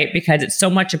later, right? Because it's so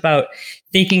much about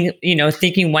thinking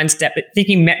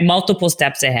multiple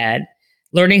steps ahead,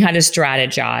 learning how to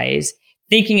strategize,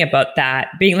 thinking about that,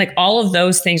 being like, all of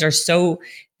those things are so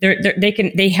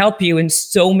they help you in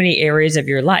so many areas of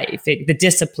your life, the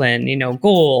discipline,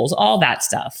 goals, all that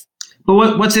stuff.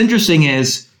 But what's interesting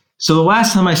is, so the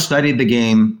last time I studied the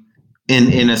game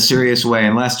in a serious way,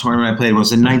 and the last tournament I played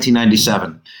was in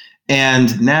 1997.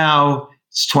 And now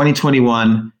it's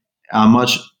 2021,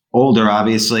 much older,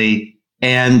 obviously,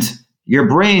 and your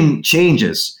brain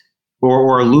changes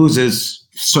or loses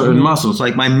certain muscles.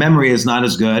 Like my memory is not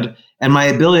as good, and my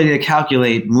ability to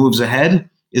calculate moves ahead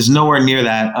is nowhere near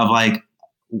that of like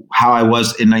how I was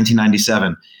in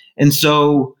 1997. And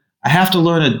so I have to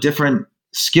learn a different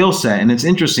skill set. And it's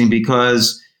interesting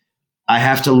because I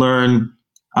have to learn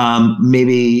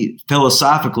maybe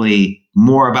philosophically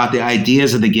more about the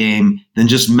ideas of the game than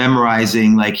just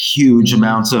memorizing like huge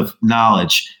amounts of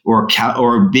knowledge or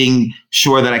being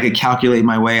sure that I could calculate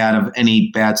my way out of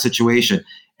any bad situation.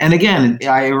 And again,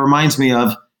 it reminds me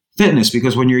of fitness,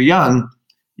 because when you're young,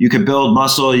 you could build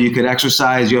muscle, you could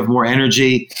exercise, you have more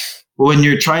energy. But when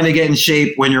you're trying to get in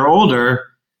shape, when you're older,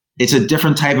 it's a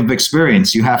different type of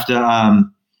experience. You have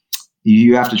to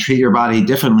treat your body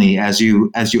differently as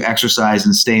you exercise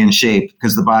and stay in shape,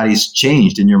 because the body's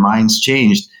changed and your mind's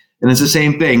changed. And it's the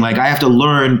same thing. Like I have to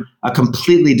learn a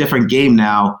completely different game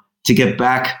now to get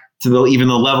back to even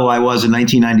the level I was in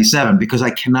 1997, because I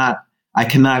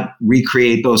cannot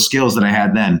recreate those skills that I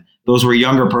had then. Those were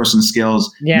younger person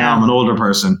skills. Yeah. Now I'm an older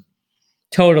person.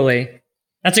 Totally.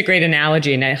 That's a great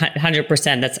analogy, and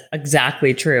 100%. That's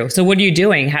exactly true. So what are you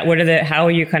doing? How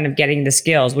are you kind of getting the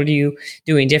skills? What are you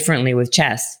doing differently with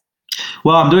chess?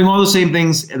 Well, I'm doing all the same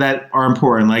things that are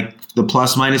important, like the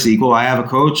plus minus equal. I have a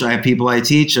coach, I have people I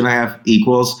teach, and I have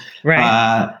equals.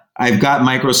 Right. I've got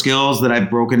micro skills that I've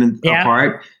broken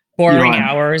apart. Boring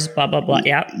hours, blah, blah, blah.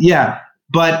 Yeah. Yeah.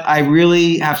 But I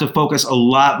really have to focus a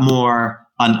lot more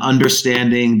on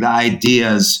understanding the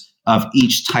ideas of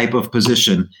each type of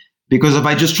position. Because if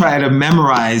I just try to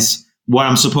memorize what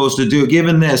I'm supposed to do,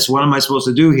 given this, what am I supposed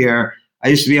to do here? I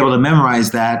used to be able to memorize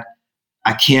that.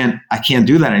 I can't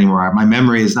do that anymore. My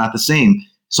memory is not the same.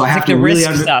 So I have to really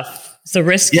stuff. It's the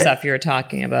risk stuff you're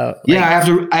talking about. Yeah,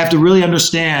 I have to really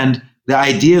understand the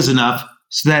ideas enough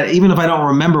so that even if I don't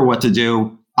remember what to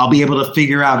do, I'll be able to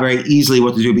figure out very easily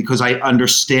what to do because I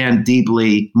understand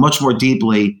deeply, much more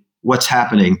deeply, what's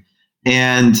happening.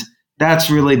 And that's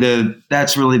really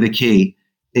the key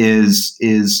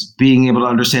is being able to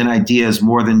understand ideas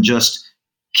more than just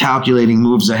calculating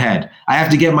moves ahead. I have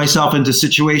to get myself into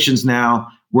situations now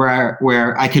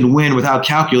where I can win without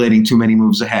calculating too many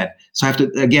moves ahead. So I have to,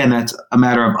 again, that's a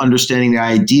matter of understanding the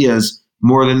ideas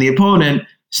more than the opponent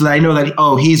so that I know that,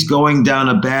 oh, he's going down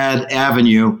a bad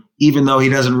avenue, even though he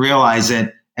doesn't realize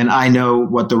it. And I know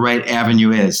what the right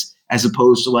avenue is, as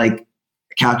opposed to like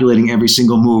calculating every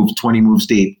single move 20 moves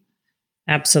deep.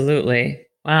 Absolutely.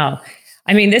 Wow.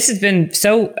 I mean, this has been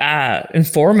so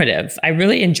informative. I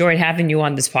really enjoyed having you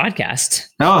on this podcast.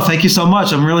 Oh, thank you so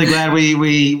much. I'm really glad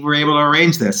we were able to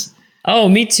arrange this. Oh,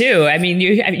 me too. I mean,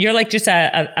 you're like just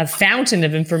a fountain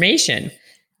of information.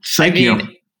 Thank you.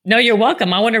 No, you're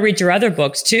welcome. I want to read your other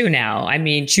books too now. I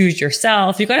mean, Choose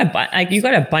Yourself. You got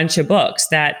a bunch of books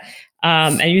that,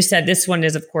 and you said this one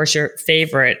is, of course, your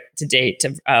favorite to date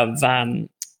of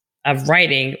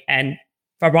writing. And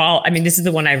for all, I mean, this is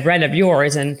the one I've read of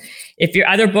yours. And if your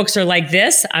other books are like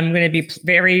this, I'm going to be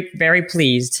very, very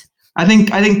pleased. I think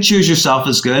Choose Yourself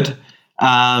is good.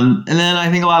 And then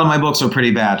I think a lot of my books are pretty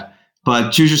bad,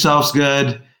 but Choose Yourself's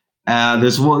good.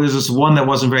 There's this one that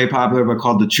wasn't very popular, but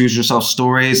called the Choose Yourself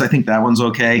Stories. I think that one's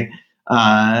okay.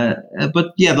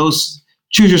 But yeah, those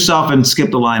Choose Yourself and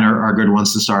Skip the Line are good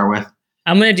ones to start with.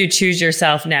 I'm going to do Choose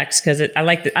Yourself next because I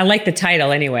like the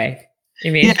title anyway.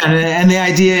 You mean? Yeah, and the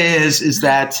idea is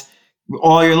that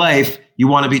all your life you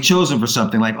want to be chosen for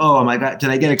something. Like, oh my God, did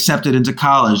I get accepted into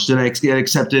college? Did I get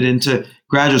accepted into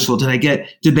graduate school? Did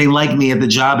they like me at the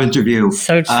job interview?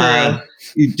 So true.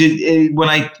 When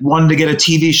I wanted to get a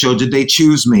TV show, did they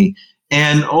choose me?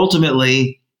 And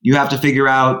ultimately, you have to figure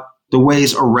out the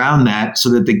ways around that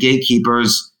so that the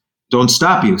gatekeepers don't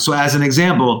stop you. So as an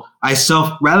example,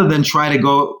 rather than try to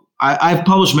go, I've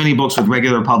published many books with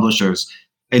regular publishers,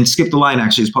 and Skip the Line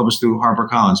actually is published through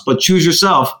HarperCollins. But Choose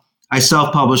Yourself, I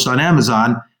self-published on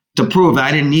Amazon to prove that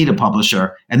I didn't need a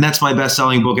publisher. And that's my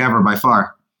best-selling book ever by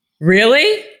far.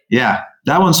 Really? Yeah.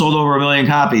 That one sold over 1 million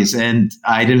copies and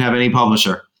I didn't have any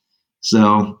publisher.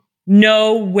 So.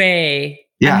 No way.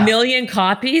 Yeah. 1 million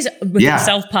copies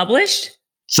self-published?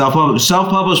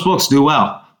 Self-published books do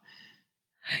well.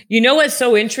 You know what's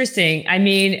so interesting? I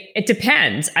mean, it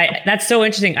depends. That's so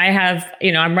interesting.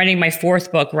 I'm writing my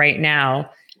 4th book right now.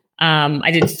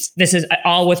 This is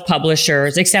all with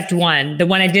publishers, except one. The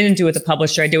one I didn't do with a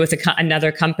publisher, I did with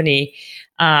another company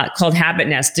called Habit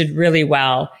Nest, did really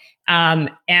well.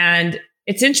 And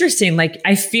it's interesting. Like,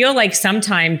 I feel like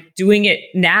sometimes doing it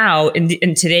now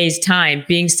in today's time,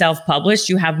 being self-published,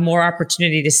 you have more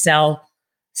opportunity to sell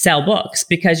books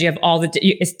because you have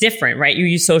it's different, right? You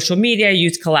use social media, you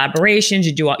use collaborations,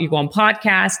 you go on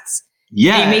podcasts.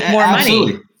 Yeah, you make more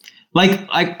absolutely. money.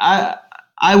 Like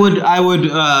I would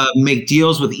make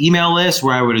deals with email lists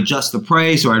where I would adjust the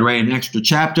price or I'd write an extra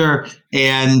chapter,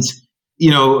 and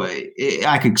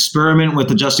I could experiment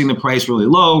with adjusting the price really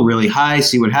low, really high,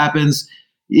 see what happens.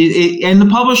 And the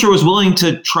publisher was willing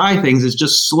to try things. It's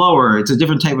just slower. It's a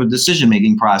different type of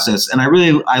decision-making process. And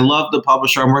I love the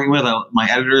publisher I'm working with. My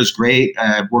editor is great.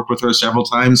 I've worked with her several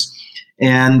times.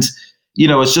 And,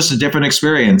 it's just a different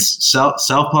experience.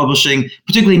 Self-publishing,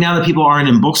 particularly now that people aren't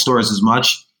in bookstores as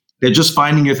much. They're just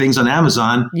finding your things on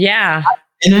Amazon. Yeah.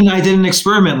 And then I did an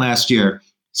experiment last year.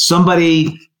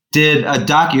 Somebody did a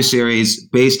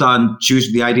docuseries based on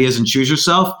the ideas in Choose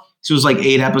Yourself. So it was like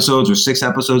 8 episodes or 6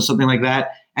 episodes, something like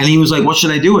that. And he was like, what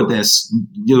should I do with this?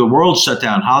 The world shut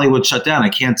down. Hollywood shut down. I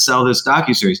can't sell this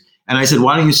docuseries. And I said,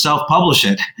 why don't you self-publish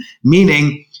it?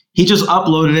 Meaning he just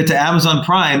uploaded it to Amazon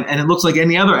Prime and it looks like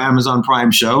any other Amazon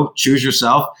Prime show, Choose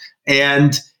Yourself.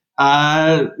 And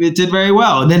it did very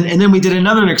well. And then we did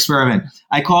another experiment.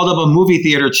 I called up a movie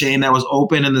theater chain that was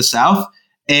open in the South.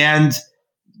 And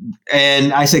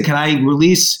I said, can I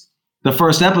release the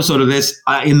first episode of this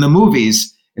in the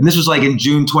movies? And this was like in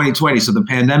June 2020. So the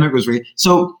pandemic was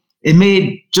so it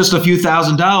made just a few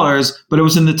 $1,000s, but it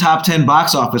was in the top 10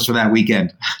 box office for that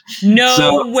weekend.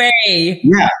 No way.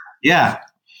 Yeah.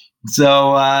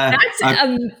 So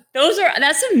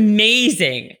that's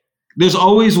amazing. There's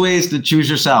always ways to choose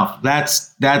yourself.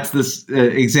 That's this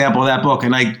example of that book.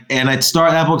 And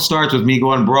that book starts with me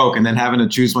going broke and then having to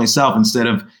choose myself instead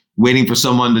of waiting for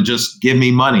someone to just give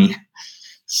me money.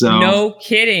 So no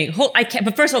kidding.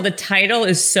 But first of all, the title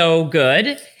is so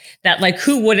good that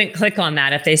who wouldn't click on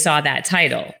that if they saw that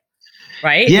title,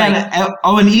 right? Yeah.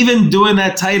 And even doing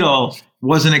that title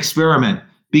was an experiment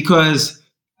because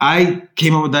I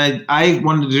came up with that. I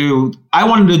wanted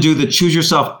to do the choose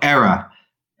yourself era.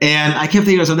 And I kept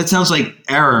thinking, so that sounds like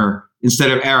error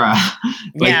instead of era,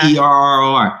 like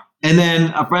ERROR. And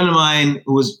then a friend of mine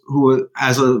who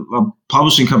has a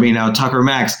publishing company now, Tucker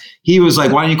Max, he was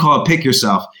like, why don't you call it Pick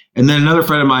Yourself? And then another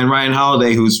friend of mine, Ryan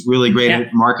Holiday, who's really great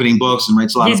at marketing books and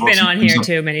writes a lot of books. He's been on here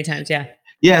too many times,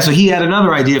 Yeah, so he had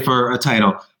another idea for a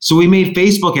title. So we made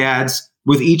Facebook ads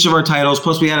with each of our titles,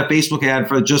 plus we had a Facebook ad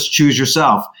for Just Choose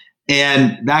Yourself.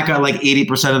 And that got like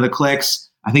 80% of the clicks.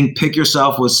 I think Pick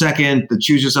Yourself was second, the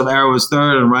Choose Yourself era was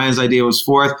third, and Ryan's idea was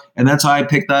fourth. And that's how I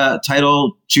picked the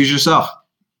title Choose Yourself.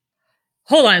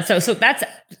 Hold on. So that's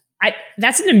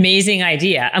an amazing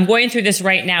idea. I'm going through this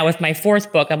right now with my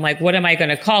fourth book. I'm like, what am I going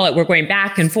to call it? We're going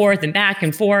back and forth and back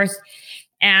and forth.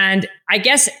 And I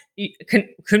guess,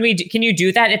 can you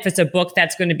do that if it's a book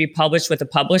that's going to be published with a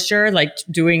publisher, like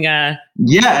doing a...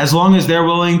 Yeah, as long as they're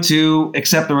willing to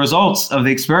accept the results of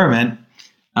the experiment.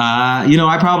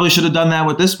 I probably should have done that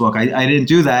with this book. I didn't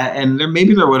do that. And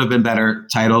maybe there would have been better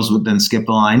titles than Skip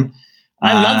the Line.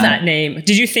 I love that name.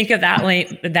 Did you think of that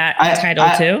title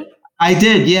too? I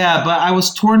did, yeah. But I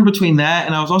was torn between that.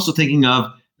 And I was also thinking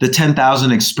of the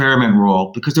 10,000 experiment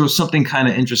rule, because there was something kind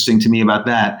of interesting to me about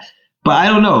that. But I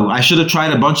don't know. I should have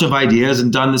tried a bunch of ideas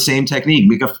and done the same technique.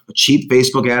 Make a cheap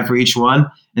Facebook ad for each one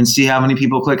and see how many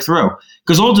people click through.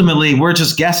 Because ultimately, we're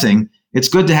just guessing. It's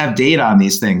good to have data on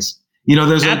these things.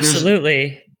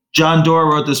 Absolutely. John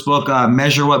Doerr wrote this book,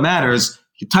 Measure What Matters.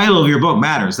 The title of your book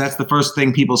matters. That's the first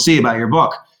thing people see about your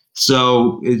book.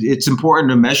 So it's important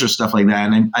to measure stuff like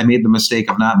that. And I made the mistake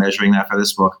of not measuring that for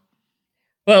this book.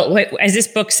 Well, wait, is this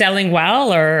book selling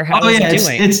well, or how is it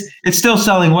doing? It's still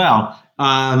selling well.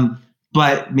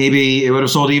 But maybe it would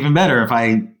have sold even better if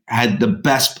I had the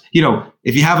best,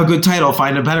 if you have a good title,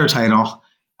 find a better title.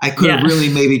 I could have really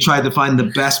maybe tried to find the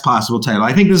best possible title.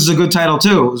 I think this is a good title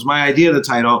too. It was my idea of the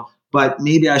title, but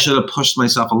maybe I should have pushed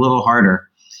myself a little harder.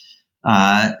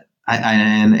 And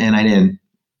I didn't.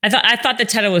 I thought the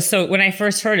title was when I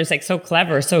first heard it, it's like so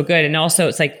clever, so good. And also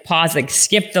it's like pause, like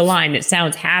skip the line. It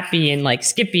sounds happy and like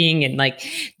skipping and like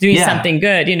doing something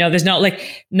good. There's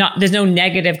there's no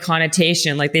negative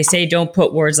connotation. Like they say, don't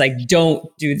put words like don't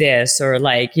do this or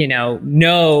like,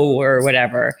 no, or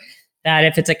whatever. That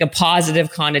if it's like a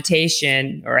positive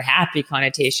connotation or a happy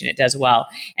connotation, it does well.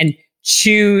 And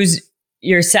choose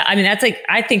yourself. I mean, I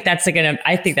think that's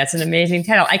an amazing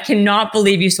title. I cannot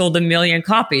believe you sold 1 million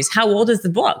copies. How old is the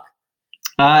book?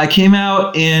 It came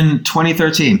out in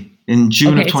 2013, in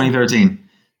June of 2013.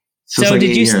 So it's like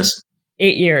 8 years.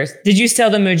 8 years. Did you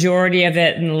sell the majority of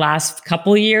it in the last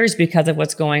couple of years because of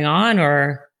what's going on,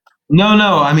 or?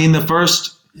 No. I mean, the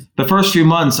first few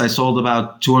months I sold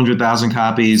about 200,000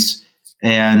 copies.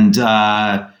 And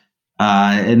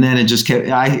then it just kept,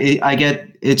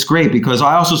 it's great because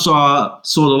I also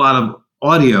sold a lot of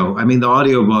audio. I mean, the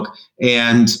audio book.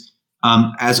 And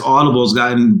as Audible's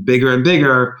gotten bigger and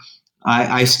bigger,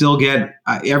 I still get,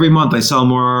 every month I sell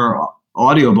more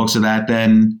audiobooks of that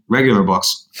than regular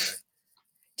books.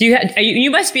 You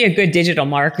must be a good digital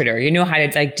marketer. You know how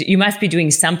to you must be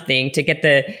doing something to get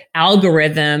the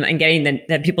algorithm and getting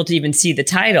the people to even see the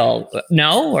title.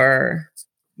 No, or?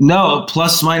 No,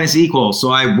 plus minus equal. So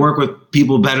I work with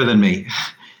people better than me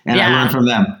and I learn from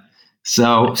them.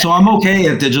 So I'm okay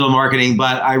at digital marketing,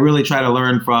 but I really try to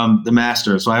learn from the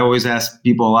master. So I always ask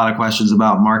people a lot of questions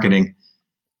about marketing.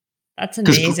 That's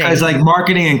amazing. Because like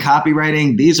marketing and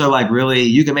copywriting, these are like really,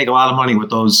 you can make a lot of money with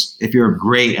those if you're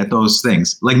great at those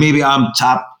things. Like maybe I'm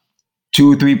top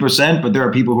 2-3%, but there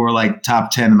are people who are like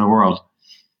top 10 in the world.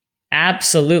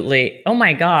 Absolutely. Oh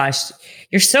my gosh.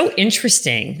 You're so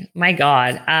interesting. My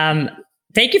God.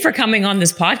 Thank you for coming on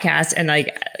this podcast. And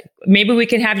like, maybe we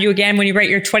can have you again when you write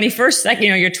your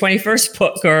 21st, your 21st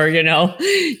book, or,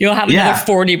 you'll have another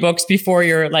 40 books before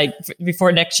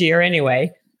before next year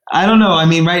anyway. I don't know. I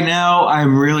mean, right now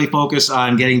I'm really focused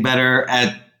on getting better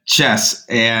at chess,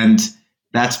 and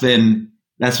that's been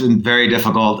very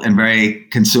difficult and very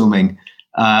consuming.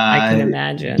 I can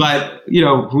imagine. But,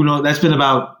 who knows? That's been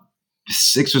about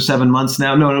 6 or 7 months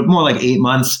now. No, more like 8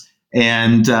 months.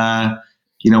 And,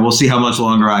 we'll see how much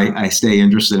longer I stay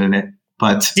interested in it.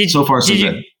 But so far, so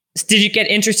good. Did you get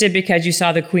interested because you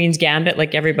saw the Queen's Gambit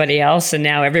like everybody else, and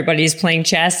now everybody's playing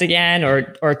chess again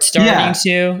or starting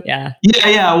to? Yeah.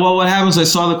 Yeah. Well, what happens, I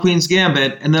saw the Queen's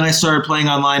Gambit, and then I started playing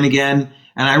online again,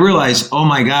 and I realized, oh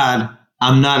my God,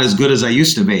 I'm not as good as I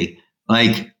used to be.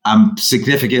 Like, I've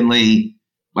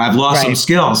lost some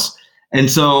skills.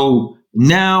 And so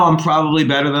now I'm probably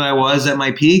better than I was at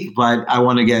my peak, but I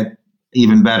want to get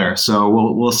even better. So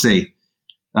we'll see.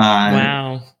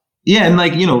 Wow. Yeah,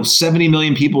 and 70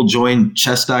 million people joined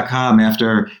chess.com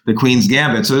after the Queen's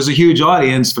Gambit. So there's a huge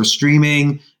audience for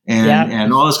streaming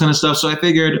and all this kind of stuff. So I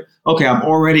figured, okay, I'm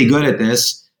already good at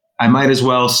this. I might as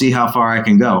well see how far I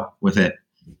can go with it.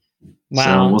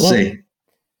 Wow. So we'll see.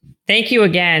 Thank you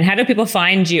again. How do people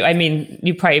find you? I mean,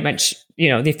 you pretty much,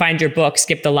 they find your book,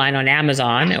 Skip the Line, on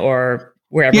Amazon or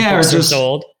wherever books are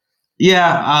sold.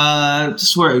 Yeah,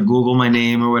 just where I Google my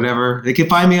name or whatever. They can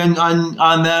find me on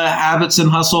the Habits and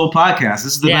Hustle podcast.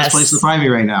 This is the best place to find me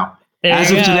right now.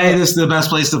 As of today, this is the best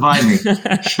place to find me.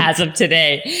 As of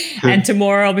today. And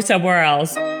tomorrow I'll be somewhere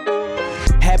else.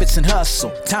 Habits and hustle,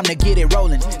 time to get it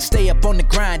rolling. Stay up on the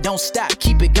grind, don't stop,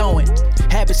 keep it going.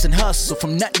 Habits and hustle,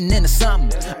 from nothing into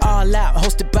something. All out,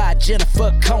 hosted by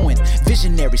Jennifer Cohen.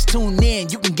 Visionaries, tune in,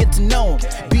 you can get to know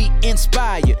them. Be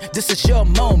inspired, this is your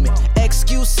moment.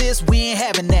 Excuses, we ain't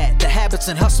having that. The Habits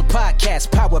and Hustle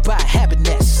podcast, powered by Habit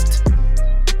Nest.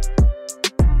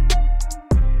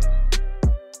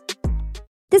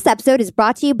 This episode is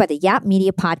brought to you by the Yap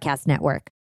Media Podcast Network.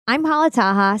 I'm Hala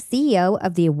Taha, CEO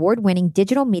of the award-winning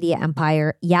digital media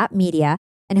empire, Yap Media,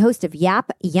 and host of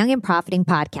Yap Young and Profiting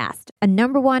Podcast, a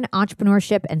 #1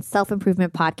 entrepreneurship and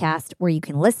self-improvement podcast where you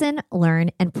can listen, learn,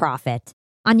 and profit.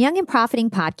 On Young and Profiting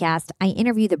Podcast, I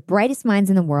interview the brightest minds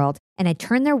in the world, and I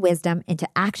turn their wisdom into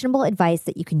actionable advice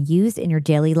that you can use in your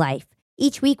daily life.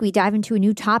 Each week, we dive into a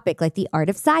new topic like the art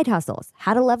of side hustles,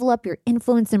 how to level up your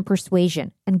influence and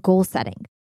persuasion, and goal setting.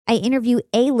 I interview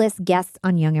A-list guests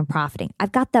on Young and Profiting.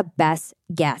 I've got the best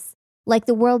guests, like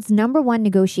the world's #1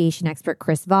 negotiation expert,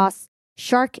 Chris Voss,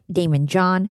 Shark Damon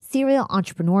John, serial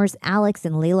entrepreneurs Alex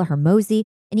and Layla Hermosi,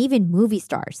 and even movie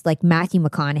stars like Matthew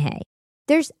McConaughey.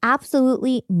 There's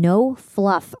absolutely no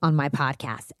fluff on my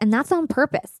podcast, and that's on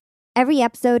purpose. Every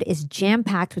episode is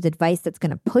jam-packed with advice that's going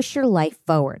to push your life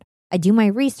forward. I do my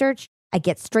research, I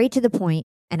get straight to the point,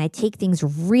 and I take things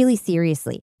really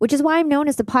seriously, which is why I'm known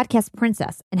as the podcast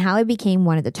princess and how I became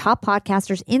one of the top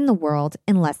podcasters in the world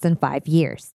in less than 5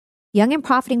 years. Young and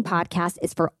Profiting Podcast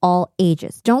is for all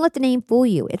ages. Don't let the name fool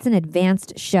you. It's an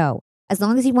advanced show. As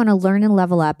long as you want to learn and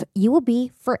level up, you will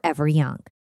be forever young.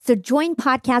 So join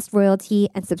Podcast Royalty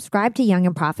and subscribe to Young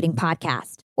and Profiting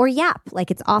Podcast, or YAP, like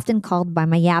it's often called by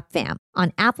my YAP fam,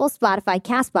 on Apple, Spotify,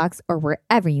 CastBox, or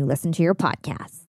wherever you listen to your podcasts.